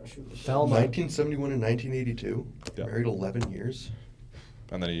 Yeah, she was- Thelma. 1971 and 1982. Yeah. Married 11 years.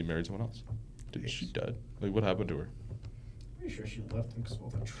 And then he married someone else. Did she died? Like, what happened to her? Pretty sure she left him because of all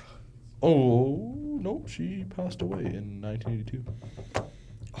the drugs. Oh, no, she passed away in 1982.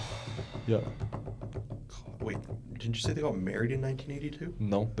 Yeah. Wait, didn't you say they got married in 1982?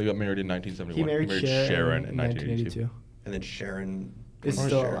 No, they got married in 1971. He married Sharon in 1982. 1982. And then Sharon Is when did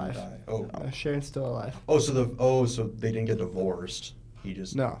still Sharon alive. die? Oh. Sharon's still alive. So they didn't get divorced.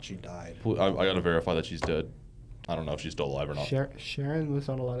 No. She died. I gotta verify that she's dead. I don't know if she's still alive or not. Sharon was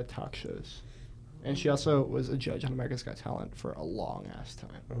on a lot of talk shows. And she also was a judge on America's Got Talent for a long ass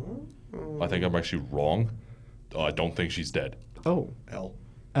time. I think I'm actually wrong. I don't think she's dead. Oh.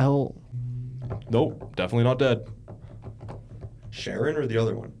 L. Nope, definitely not dead. Sharon or the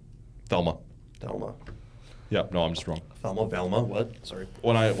other one? Thelma. Thelma. Yeah, no, I'm just wrong. Thelma, Velma, what? Sorry.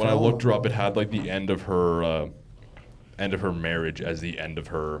 When I Thelma. looked her up, it had like the end of her marriage as the end of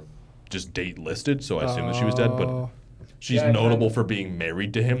her just date listed. So I assumed that she was dead, but Oh. she's Yeah, I notable kinda- for being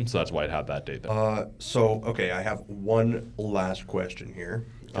married to him, so that's why it had that date there. Okay, I have one last question here.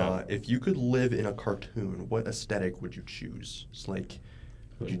 Okay. If you could live in a cartoon, what aesthetic would you choose? It's like,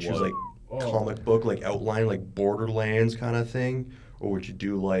 would you Like choose what? like comic book, like outline, like Borderlands kind of thing? Or would you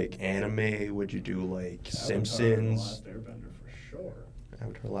do like anime? Would you do like Simpsons? Avatar: The Last Airbender for sure.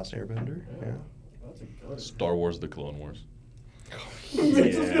 Avatar: The Last Airbender? Yeah. That's a good. Star Wars: The Clone Wars.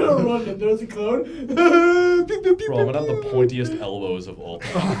 Mitch is gonna run and there's a clone. Bro, I'm gonna have the pointiest elbows of all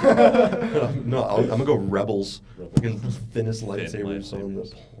time. No, I'm gonna go Rebels. Rebels. Fucking thinnest Thin lightsabers on the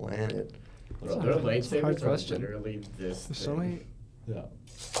lightsabers. planet. Bro, their Hard lightsabers are question. literally this. There's so thing. many.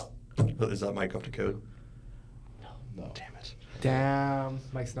 Yeah. Is that mic up to code? No. Damn it. Damn.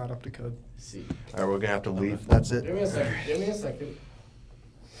 Mike's not up to code. See. Alright, we're gonna have to leave. That's it. Give me a second. Give me a second.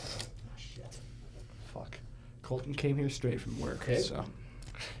 Shit. Fuck. Colton came here straight from work, Okay. so.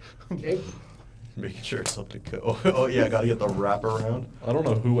 Okay. Making sure it's up to code. Oh yeah, gotta get the wrap around. I don't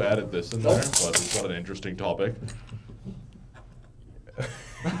know who added this in there, but it's got an interesting topic.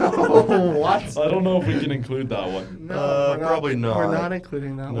 What? I don't know if we can include that one. No, we're probably not. We're not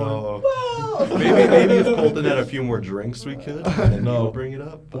including that one. No. maybe if Colton had a few more drinks, we could. And then No. he would bring it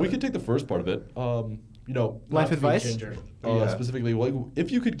up. But we could take the first part of it. You know, Life Not advice? sweet ginger. Yeah. specifically, like,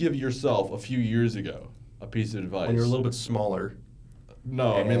 if you could give yourself a few years ago a piece of advice. when you're a little bit smaller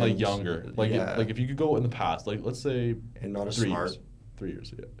No, I mean like and- younger. Like, yeah. like if you could go in the past, like let's say and not as 3 smart. years. 3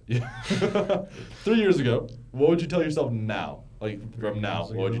 years, yeah. 3 years ago, what would you tell yourself now? Like from now,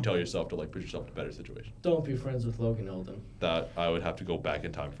 what would you tell yourself to like put yourself in a better situation? Don't be friends with Logan Eldan. That I would have to go back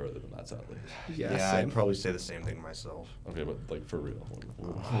in time further than that, sadly. Yeah, Yeah, same. I'd probably say the same thing myself. Okay, but like for real, what do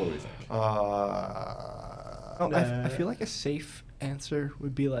we think? Oh, I feel like a safe answer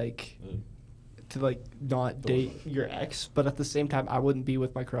would be like to like not date your ex, but at the same time, I wouldn't be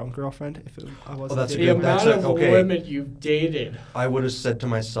with my current girlfriend if I wasn't. that's a The dating good- her. amount that's of okay. women you've dated. I would have said to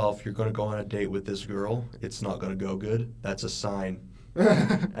myself, "You're gonna go on a date with this girl. It's not gonna go good. That's a sign."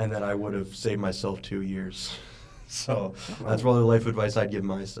 And then I would have saved myself 2 years. So that's probably life advice I'd give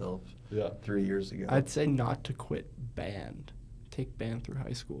myself Yeah. 3 years ago. I'd say not to quit band. Take band through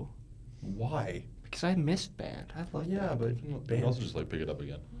high school. Why? Because I missed band. I love Yeah, band. but You band. can also just like pick it up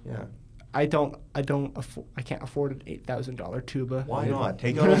again. Yeah. I can't afford an $8,000 tuba. Why not?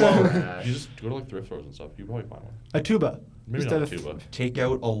 Take out a loan. You just go to like thrift stores and stuff. You probably find one. A tuba. Maybe Instead not a of- tuba. Take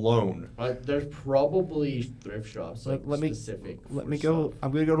out a loan. There's probably thrift shops like Let me- specific. Let for me go. stuff.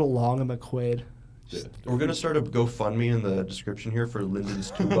 I'm gonna go to Long and McQuaid. Yeah. We're gonna start a GoFundMe in the description here for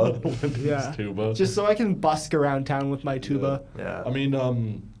Lyndon's tuba. Yeah. Tuba. Just so I can busk around town with my tuba. Yeah. I mean,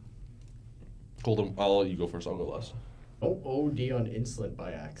 Golden, I'll let you go first. I'll go last. Don't OD on insulin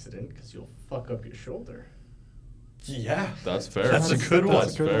by accident because you'll fuck up your shoulder. Yeah. That's fair. That's a good one.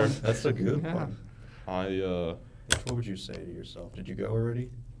 That's fair. That's a good Yeah. one. What would you say to yourself? Did you go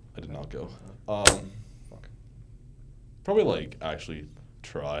already? I did not go. Probably like actually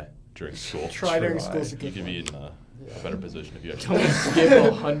try during school. Try during Try. school. is a You good could one. be in a better position if you Don't actually.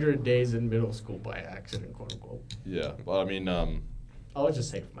 skip 100 days in middle school by accident, quote unquote. Yeah, but I mean, I'll just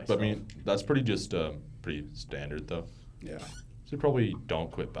say for but myself. I mean that's pretty just pretty standard though. Yeah. So probably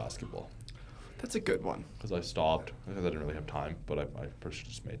don't quit basketball That's a good one. because I stopped because I didn't really have time, but I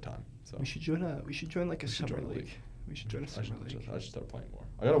just made time. So We should join like a We should summer join a league. league. We should join a I summer should, league. I should start playing more.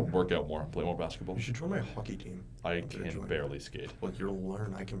 I gotta work out more, play more basketball. You should join my hockey team. I I'm gonna can join. barely skate. Well, you'll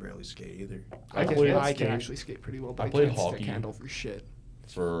learn. I can barely skate either. I can, played- I can skate. actually skate pretty well, but I I, played can't hockey. stick handle for shit.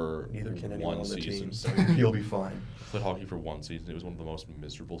 For Neither can anyone one on the season. team, so you'll be fine. I played hockey for one season. It was one of the most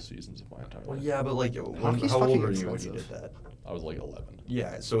miserable seasons of my entire Well, life. yeah, but like, Hockey's how old fucking were you when you did expensive. that? I was like 11.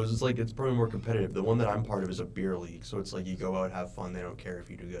 Yeah, so it's just like it's probably more competitive. The one that I'm part of is a beer league, so it's like you go out, have fun. They don't care if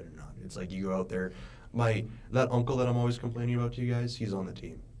you do good or not. It's like you go out there. That uncle that I'm always complaining about to you guys, he's on the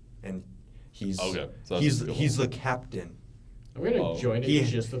team, and he's Okay, so that's he's a good he's one. the captain. I'm gonna Oh. join it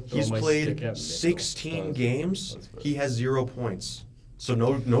just to throw He's my played stick at Mitchell. 16 That's- games. that's fair. He has 0 points. So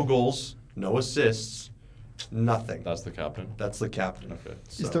no goals, no assists, nothing. That's the captain. That's the captain. Okay.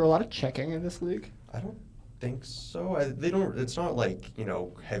 So, Is there a lot of checking in this league? I don't think so. They don't. It's not like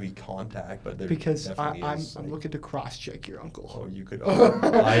heavy contact, but there Because definitely I'm is, like- looking to cross check your Oh, uncle. you could.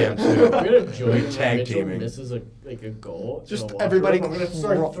 I am too. I'm gonna join We're when tag Mitchell teaming. misses a goal. Just in the locker everybody room. I'm gonna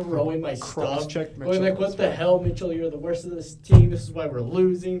start cro- throwing my stuff. cross-check Going Mitchell. like, what the hell, Mitchell? You're the worst of this team. This is why we're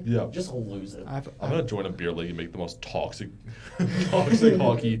losing. Yeah. Just lose it. I'm gonna join a beer league and make the most toxic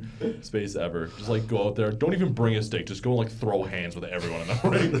hockey space ever. Just like go out there, don't even bring a stick. Just go and like throw hands with everyone in the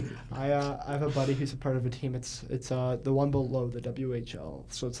ring. I have a buddy who's a part of a team. It's the one below the WHL.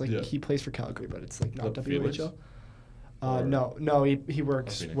 So it's like Yeah. he plays for Calgary, but it's like not The Felix? WHL. Or- No, he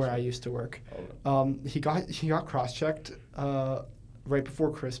works Phoenix. where I used to work. Okay. He got cross checked right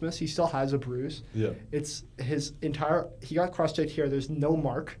before Christmas. He still has a bruise. Yeah. It's his entire. He got cross checked here. There's no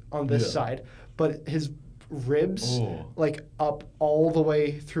mark on this Yeah. side, but his ribs, Oh. like up all the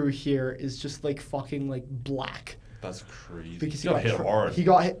way through here, is just like fucking like black. That's crazy. Because he got hit hard. He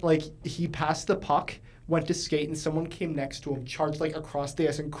got hit, like he passed the puck, went to skate, and someone came next to him, charged like across the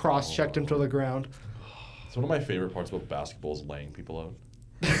ice, and cross checked him to the ground. It's one of my favorite parts about basketball is laying people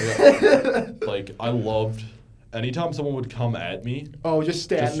out. Like I loved anytime someone would come at me, Oh, just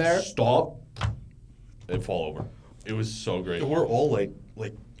stand just there. stop, and fall over. It was so great. We're all like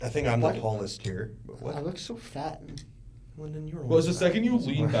I think I'm What? the tallest here. But what? I look so fat. Lyndon, you're Well, it's the almost second you fat.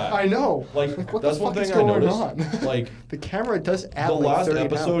 lean back. I know. Like what that's the one fuck thing is I going noticed. on? Like the camera does add the like last 30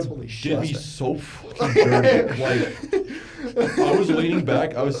 episode pounds. Holy did shit. me so fucking dirty. Like I was leaning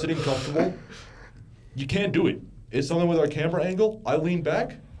back, I was sitting comfortable. You can't do it. It's something with our camera angle. I lean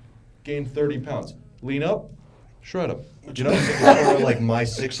back, gain 30 pounds. Lean up, shred them. You know, Or, like my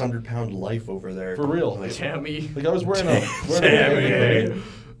 600-pound life over there. For real. Like, Tammy. like I was wearing a Damn.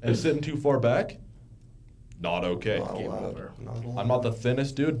 and sitting too far back. Not okay. not Game allowed. over. Not allowed. I'm not the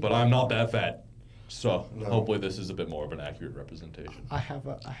thinnest dude, but I'm not that fat. So No. hopefully this is a bit more of an accurate representation. I have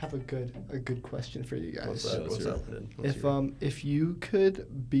a good question for you guys. What's Yeah, that? let's What's hear that? it. Lyndon? Let's If hear it. if you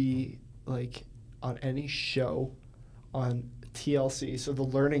could be like on any show on TLC, so the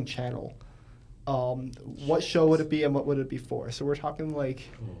Learning Channel, what show would it be and what would it be for? So we're talking like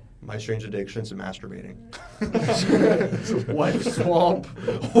My strange addictions and masturbating. Wife swamp.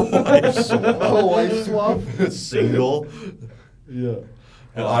 Wife swap. Oh, wife swap? Single. Yeah.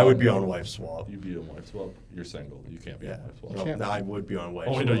 And I would be on wife swap. You'd be on wife swap. You're single. You can't be Yeah. on wife swap. No, Can't- I would be on wife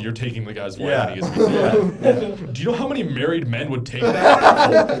Oh, swap. wait, no, you're taking the guy's wife. Yeah. And he gets to be single. Do you know how many married men would take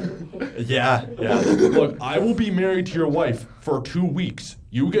that? Yeah. Look, I will be married to your wife for 2 weeks.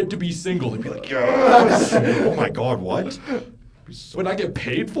 You get to be single. They'd be like, Yes! Oh my God! What? would I get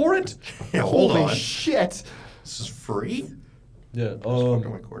paid for it? Yeah, hold holy on. shit. This is free. Yeah. Just fucking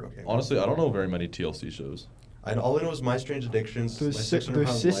my cord, okay. Honestly, I don't know very many TLC shows. All I know is My Strange Addictions. Those My si- 600 those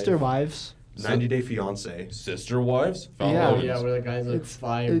Pound sister Life. wives. 90 Day Fiance. Sister Wives. Found Yeah. Oh Logan's. yeah, where the guy's like It's-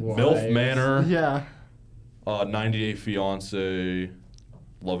 five it's- wives. MILF Manor. Yeah. 90 Day Fiance.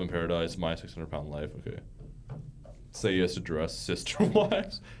 Love in Paradise. My 600-Pound Life. Okay. Say Yes to Dress. Sister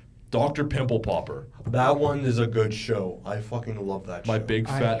Wives. Dr. Pimple Popper. That one is a good show. I fucking love that show. My Big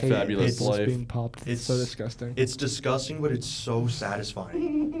I Fat hate Fabulous pimples Life. being popped. It's so disgusting. It's disgusting, but it's so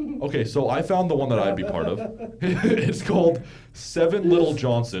satisfying. Okay, so I found the one that I'd be part of. It's called Seven Little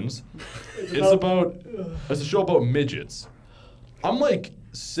Johnsons. It's a show about midgets. I'm like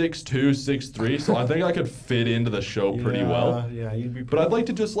 6'2", 6'3", so I think I could fit into the show pretty well. Yeah, you'd be. But I'd like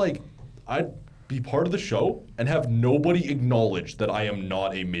to just I'd be part of the show and have nobody acknowledge that I am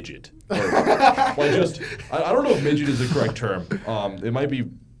not a midget. Or, I don't know if midget is the correct term. It might be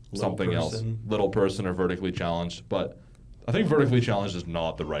something else. Little person or vertically challenged, but I think vertically challenged is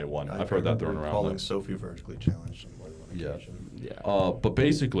not the right one. I've heard that thrown around. Calling though. Sophie vertically challenged on more than one Yeah. occasion. Yeah. But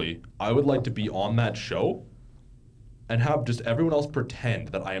basically, I would like to be on that show and have just everyone else pretend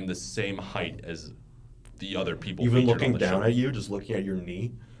that I am the same height as the other people. Even featured on looking the down show. at you, just looking at your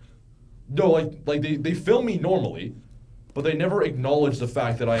knee. No, like they film me normally, but they never acknowledge the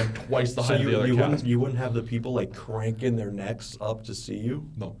fact that I am twice the So height of the other cast. you wouldn't have the people like cranking their necks up to see you.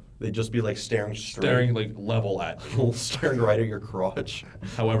 No. They'd just be like staring straight. Staring like level at me. staring right at your crotch.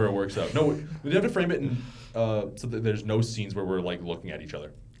 However it works out. No, we have to frame it in so that there's no scenes where we're like looking at each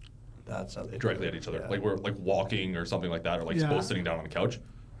other. That's how they Directly do it. at each other. Yeah. like we're like walking or something like that, or like Yeah. both sitting down on the couch.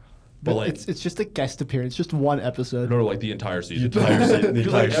 But like it's just a guest appearance, just one episode. no, like the entire season. The entire se- the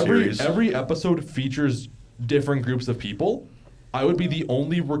 'Cause, like, entire series. every episode features different groups of people. I would be the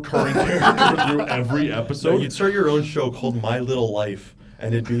only recurring character through every So episode. you'd start your own show called My Little Life,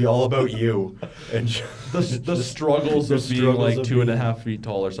 and it'd be all about you and the struggles the of being struggles like of 2.5 feet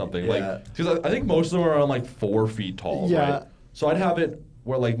tall or something. Yeah. Like, because I think most of them are around like 4 feet tall. Yeah. Right? So I'd have it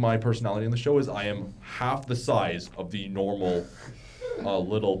where like my personality in the show is I am half the size of the normal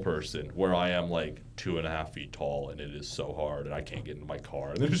little person, where I am like 2.5 feet tall, and it is so hard, and I can't get into my car.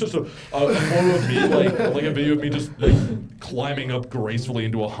 And there's just a photo of me, like a video of me just like climbing up gracefully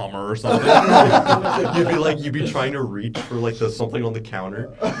into a Hummer or something. you'd be trying to reach for like the something on the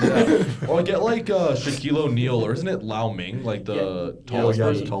counter. Yeah. Or I get like Shaquille O'Neal, or isn't it Lau Ming, like the tallest the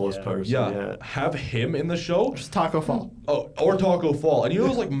person? tallest person. Yeah, have him in the show. Just Taco Fall. Oh, or Taco Fall. And you know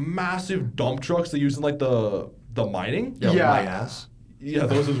those like massive dump trucks they use in like the mining? Yeah, Yeah. my ass. Yeah,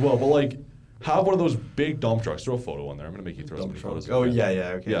 those as well. But like, have one of those big dump trucks. Throw a photo on there. I'm gonna make you throw some Dump photos. truck. Oh yeah,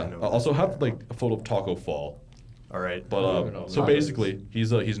 okay. I Yeah. know. Also have like a photo of Taco Fall. All right. But so basically,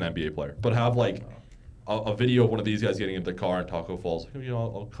 he's an NBA player. But have like a video of one of these guys getting into the car and Taco Fall's like,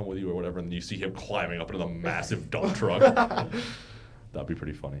 I'll come with you or whatever, and then you see him climbing up into the massive dump truck. That'd be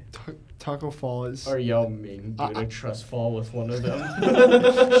pretty funny. Taco Fall is. Or Yao Ming doing a trust fall with one of them.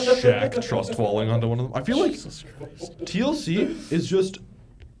 Shaq trust falling onto one of them. I feel like TLC is just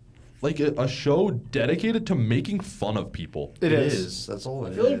like a show dedicated to making fun of people. It is. That's all I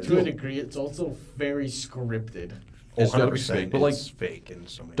it feel like is. to a degree it's also very scripted. It's gotta be 100%, fake, but like it's fake in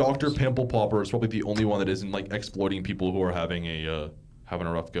so many Dr. ways. Pimple Popper is probably the only one that isn't like exploiting people who are having a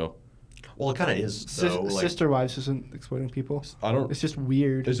rough go. Well, it kind of is though. like, Sister Wives isn't exploiting people. I don't. It's just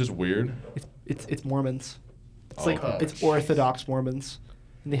weird. It's just weird. It's Mormons. It's Oh. like it's Orthodox Mormons.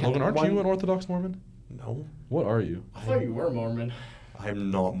 And they have Logan, aren't one- you an Orthodox Mormon? no, What are you? I thought you were Mormon.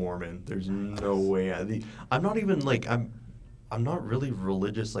 I'm not Mormon. There's no way. I'm not even like I'm not really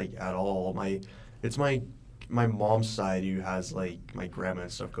religious like at all. My mom's side who has like my grandma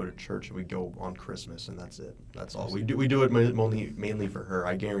and stuff go to church, and we go on Christmas, and that's it. That's all we do it mainly for her.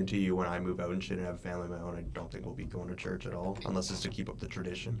 I guarantee you, when I move out and shit and have a family of my own, I don't think we'll be going to church at all, unless it's to keep up the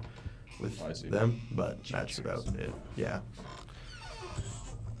tradition with I see. them. But that's about it. Yeah.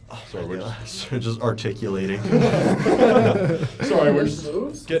 Sorry, we're just articulating. Sorry, we're Those just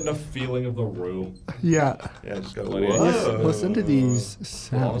moves? getting a feeling of the room. Yeah. Yeah, just gotta Whoa. Listen to these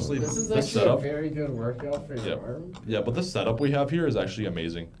sounds. Honestly, This is the actually setup. a very good workout for your Yeah. arm. Yeah, but the setup we have here is actually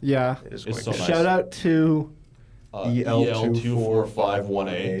amazing. Yeah. It is It's quite so good. nice. Shout out to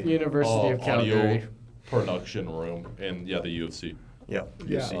EL24518. University of Audio Calgary. production room in the UFC. Yeah.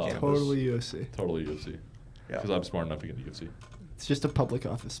 yeah, UC campus. totally UFC. Totally UFC. Yeah. Because I'm smart enough to get into UFC. It's just a public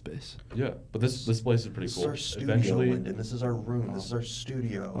office space. Yeah, but this place is pretty This cool. is our studio, Eventually, Lyndon. This is our room. This is our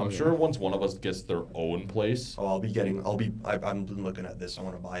studio. I'm sure once one of us gets their own place, Oh, I'm looking at this. I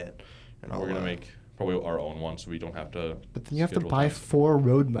want to buy it. And we're gonna make probably our own one, so we don't have to. But then you have to schedule buy time. 4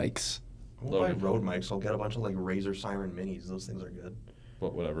 Rode mics. We'll buy Logan. Rode mics. I'll get a bunch of like Razer Siren Minis. Those things are good.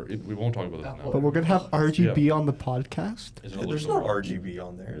 But whatever, we won't talk about this now. But we're going to have RGB on the podcast. It's gonna There's look not so- RGB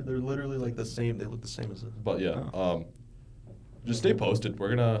on there. They're literally like the same. They look the same as it. But yeah, Just stay posted. We're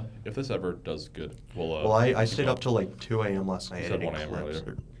gonna, if this ever does good, we'll. Well, I stayed up till like 2 a.m. last night You said editing 1 a.m. clips.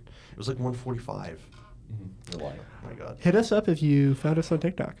 earlier. It was like 1:45. You're lying. Oh my god. Hit us up if you found us on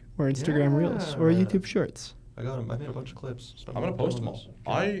TikTok or Instagram Reels or Yeah. YouTube Shorts. I got 'em. I made a bunch of clips. I'm gonna post them all.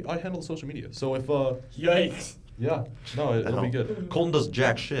 I handle the social media, so if Yikes. yeah, no, it'll be good. Colton does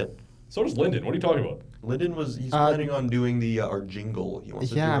jack shit. So does Lyndon. What are you talking about? Lyndon he's planning on doing the our jingle. He wants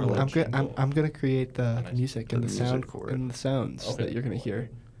to do Yeah, our, like, I'm jingle. gonna create the Nice. music and The the music sound for it. and the sounds Okay. that you're gonna hear.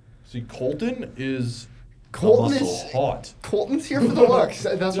 See, Colton is Colton muscle is hot. Colton's here for the looks.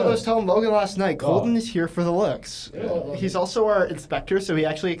 That's what I was telling Logan last night. Colton Oh. is here for the looks. Yeah. He's also our inspector, so he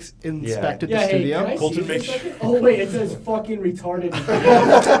actually inspected Yeah, the hey, studio. can I Colton see this makes- a second? Oh wait, it says fucking retarded.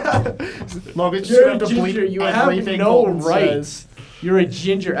 Logan's just You're gonna a have to bleep ginger. You have everything no Colton right. says. You're a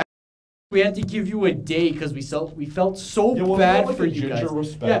ginger. We had to give you a day because we felt so Yeah, wasn't bad that like for a you ginger guys.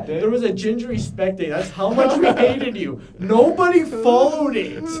 respect Yeah, day? there was a ginger respect day. That's how much we hated you. Nobody followed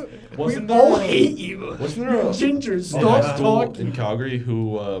it. Wasn't we all there a- hate you. Wasn't there You a gingers? a Stop high school talking. in Calgary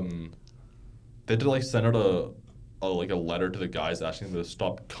who they did like send out a letter to the guys asking them to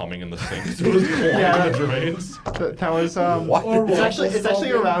stop coming in the sink so it was clogging Yeah. the drains. That was What? Or It's what?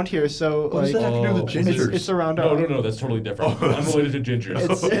 actually around here. So What does like that have to do with Oh, gingers? it's around No, our no, that's totally different. Unrelated to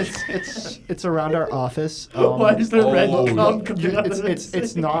gingers. it's around our office. Why is there red Oh, cum yeah. coming out of the It's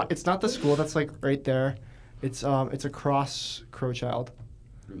sink? not the school that's like right there. It's across Crowchild.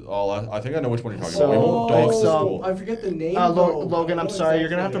 Oh, I think I know which one you're talking So, about. We won't dog it's, the school. I forget the name. though. Logan, I I'm know sorry, you're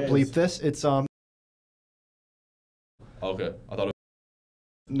gonna have exactly to what it bleep is. this. It's Okay, I thought.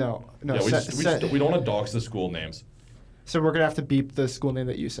 no. Yeah, we don't want to dox the school names. So we're gonna have to beep the school name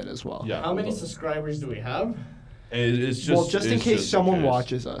that you said as well. Yeah. How many subscribers do we have? It's just. Well, just in it's case just someone case.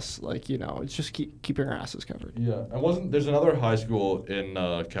 watches us, like it's just keeping our asses covered. Yeah, and there's another high school in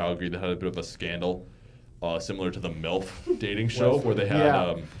Calgary that had a bit of a scandal, similar to the MILF dating show where they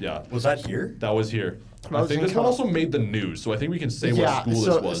had Yeah. Was that here? that was here. That I was think in this one Cal- also made the news, so I think we can say Yeah. what school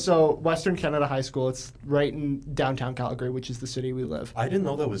So this was. so Western Canada High School. It's right in downtown Calgary, which is the city we live. I didn't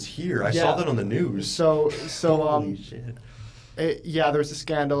know that was here. I Yeah. saw that on the news. So Holy shit. there was a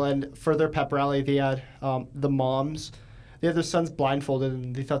scandal, and for their pep rally, they had the moms. They had their sons blindfolded,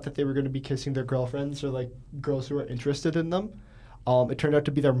 and they thought that they were going to be kissing their girlfriends or like girls who were interested in them. It turned out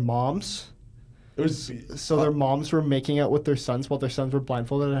to be their moms. It was. So their moms were making out with their sons while their sons were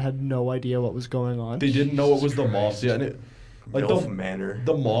blindfolded and had no idea what was going on. They didn't know it was the moms. Yeah, and it, like Milf the manner.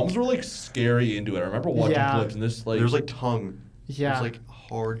 the moms were like scary into it. I remember watching Yeah. clips and this like. There's like tongue. Yeah. There's like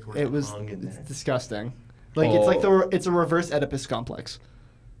hardcore It was tongue in it's there. disgusting. Like it's like it's a reverse Oedipus complex.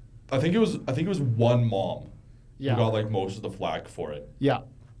 I think it was one mom. Yeah. Who got like most of the flack for it. Yeah.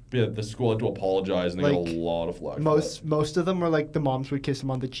 But yeah, the school had to apologize and they got Like, a lot of flack. Most of them were like the moms would kiss them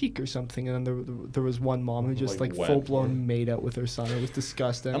on the cheek or something, and then there was one mom who just Like like wet. full blown made out with her son. It was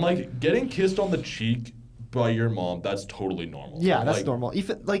disgusting. And like getting kissed on the cheek by your mom, that's totally normal. yeah, that's Like, normal.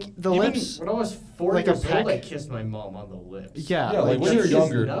 Even like the even- lips. When I was 4 Like a years old, I peck. kissed my mom on the lips. Yeah, Yeah, like when That's you're just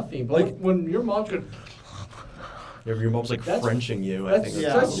younger, nothing. But like- when your mom's gonna, Yeah, your mom's like That's- Frenching you. I that's- think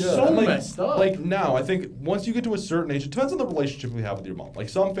Yeah. that's Yeah, so and, like, messed up. Like now, I think once you get to a certain age, it depends on the relationship we have with your mom. Like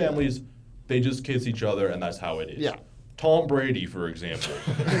some families, they just kiss each other and that's how it is. Yeah. Tom Brady, for example.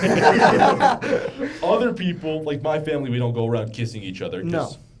 Other people, like my family, we don't go around kissing each other. 'Cause No.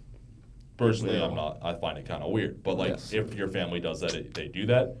 Personally, No. I'm not. I find it kind of weird. But like, Yes. if your family does that, they do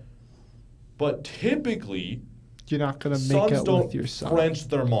that. But typically, You're not gonna make sons out don't with your son. French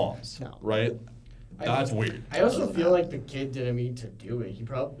their moms, No. right? That's weird. I also feel like the kid didn't mean to do it. He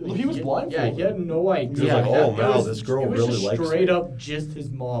probably Well, he was blindfolded. Yeah, he had no idea. He was like, That- "Oh, that wow, was- this girl it was really just likes straight me." up just his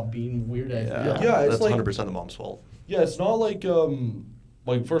mom being weird as hell. Yeah, it's that's like- 100% the mom's fault. Yeah, it's not like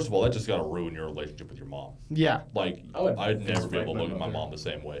first of all, that just gotta ruin your relationship with your mom. Yeah. Like, I would I'd never fist be fight able to my look at my mother. mom the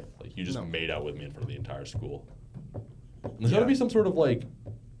same way. Like, you just No. made out with me in front of the entire school. And there's Yeah. gotta be some sort of like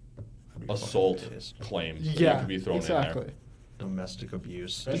That'd be assault fucking pissed. claim that Yeah. could be thrown exactly. in there. Domestic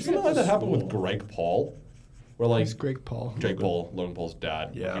abuse. Did you Especially know at that the happened with school. Greg Paul? Where like It's Greg Paul. Jake Paul, Logan Paul's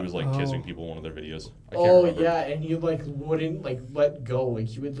dad, Yeah. he was like Oh. kissing people in one of their videos. I can't Oh remember. yeah, and he like wouldn't like let go. Like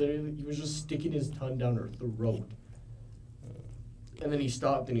he was just sticking his tongue down her throat. And then he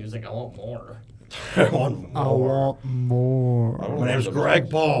stopped and he was like, I want more. I want I more. want more. I don't My name's know. Greg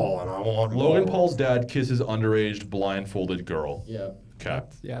Paul, and I want Logan more. Paul's dad kisses underage blindfolded girl. Yeah. Okay.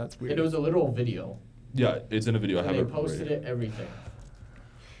 Yeah, that's weird. And it was a literal video. Yeah, it's in a video. I And have they it. posted right it, everything.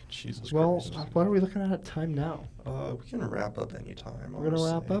 Jesus Well, Christ. what are we looking at time now? We can wrap up anytime. We're gonna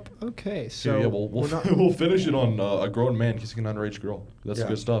wrap honestly. up. Okay, So so yeah, we're not- we'll finish it on a grown man kissing an underage girl. That's Yeah.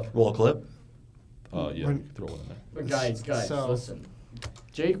 good stuff. Roll a clip. Yeah, When- throw it in there. But guys, So- listen.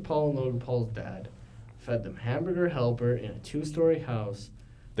 Jake Paul and Logan Paul's dad fed them hamburger helper in a 2-story house.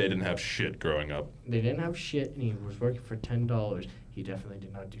 They didn't have shit growing up. They didn't have shit, and he was working for $10. He definitely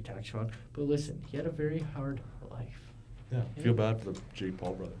did not do tax fraud. But listen, he had a very hard life. Yeah. Feel bad for the Jake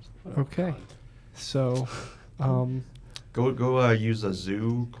Paul brothers. Okay. So, Go use a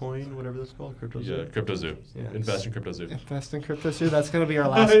zoo coin, whatever that's called, crypto zoo. Yeah, Crypto Zoo. Yeah. Invest in Crypto Zoo. invest in crypto zoo. That's going to be our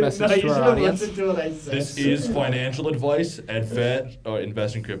last No, message you to should our have audience. listened to what I said. This is financial advice.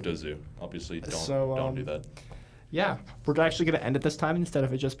 Invest in Crypto Zoo. Obviously, don't do that. Yeah, we're actually going to end it this time instead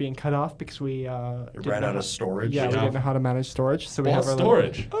of it just being cut off because we Ran out of storage. Yeah, we Yeah. didn't know how to manage storage, so we Bought have our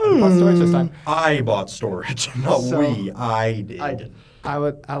storage. Bought storage this time. I bought storage, not So- we. I did. I did.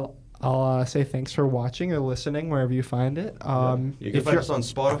 I'll say thanks for watching or listening wherever you find it. You can If find you're us on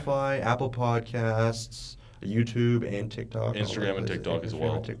Spotify, Apple Podcasts, YouTube, and TikTok. Instagram and TikTok as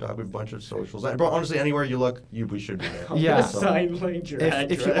well. And TikTok. We have a bunch of socials. And, but honestly, anywhere you look, we should be there. Yeah. I'm gonna sign like your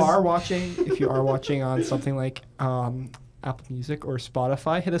address. if you are watching on something like Apple Music or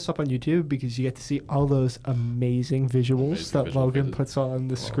Spotify, hit us up on YouTube because you get to see all those amazing visuals Amazing that visual Logan pieces. puts on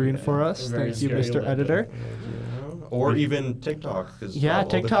the screen yeah. for us. Very Thank you, scary Mr. little Editor. Or even TikTok, because Yeah, all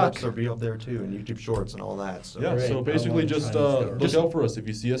TikTok. the clips will be up there too, and YouTube Shorts and all that. So Yeah, Right. so I basically wanna just try and look start. out for us. If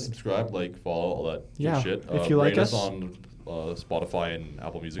you see us, subscribe, like, follow, all that good Yeah, shit. if you like rate us us. on Spotify and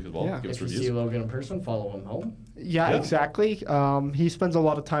Apple Music as well. Yeah. Give us If you reviews. see Logan in person, follow him home. Yeah, Yeah. exactly. He spends a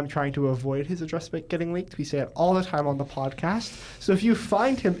lot of time trying to avoid his address getting leaked. We say it all the time on the podcast. So if you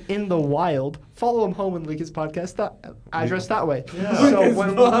find him in the wild, follow him home and leak his podcast address that way. Yeah. So, His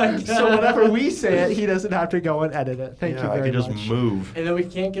podcast. so whenever we say it, he doesn't have to go and edit it. Thank you yeah, very I can just much. move. And then we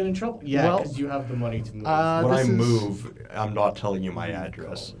can't get in trouble. Yeah, Well, because you have the money to move. When I this is- move, I'm not telling you my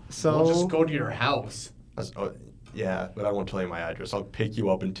address. So we'll just go to your house. Yeah, but I won't tell you my address. I'll pick you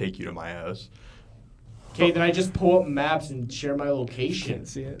up and take you to my house. Okay, then I just pull up maps and share my can't location.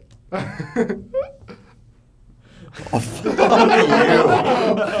 see it.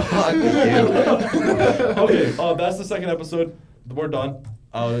 Fuck you. Okay, that's the second episode. We're done.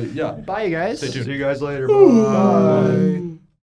 Yeah. Bye, you guys. Stay tuned. See you guys later. Bye.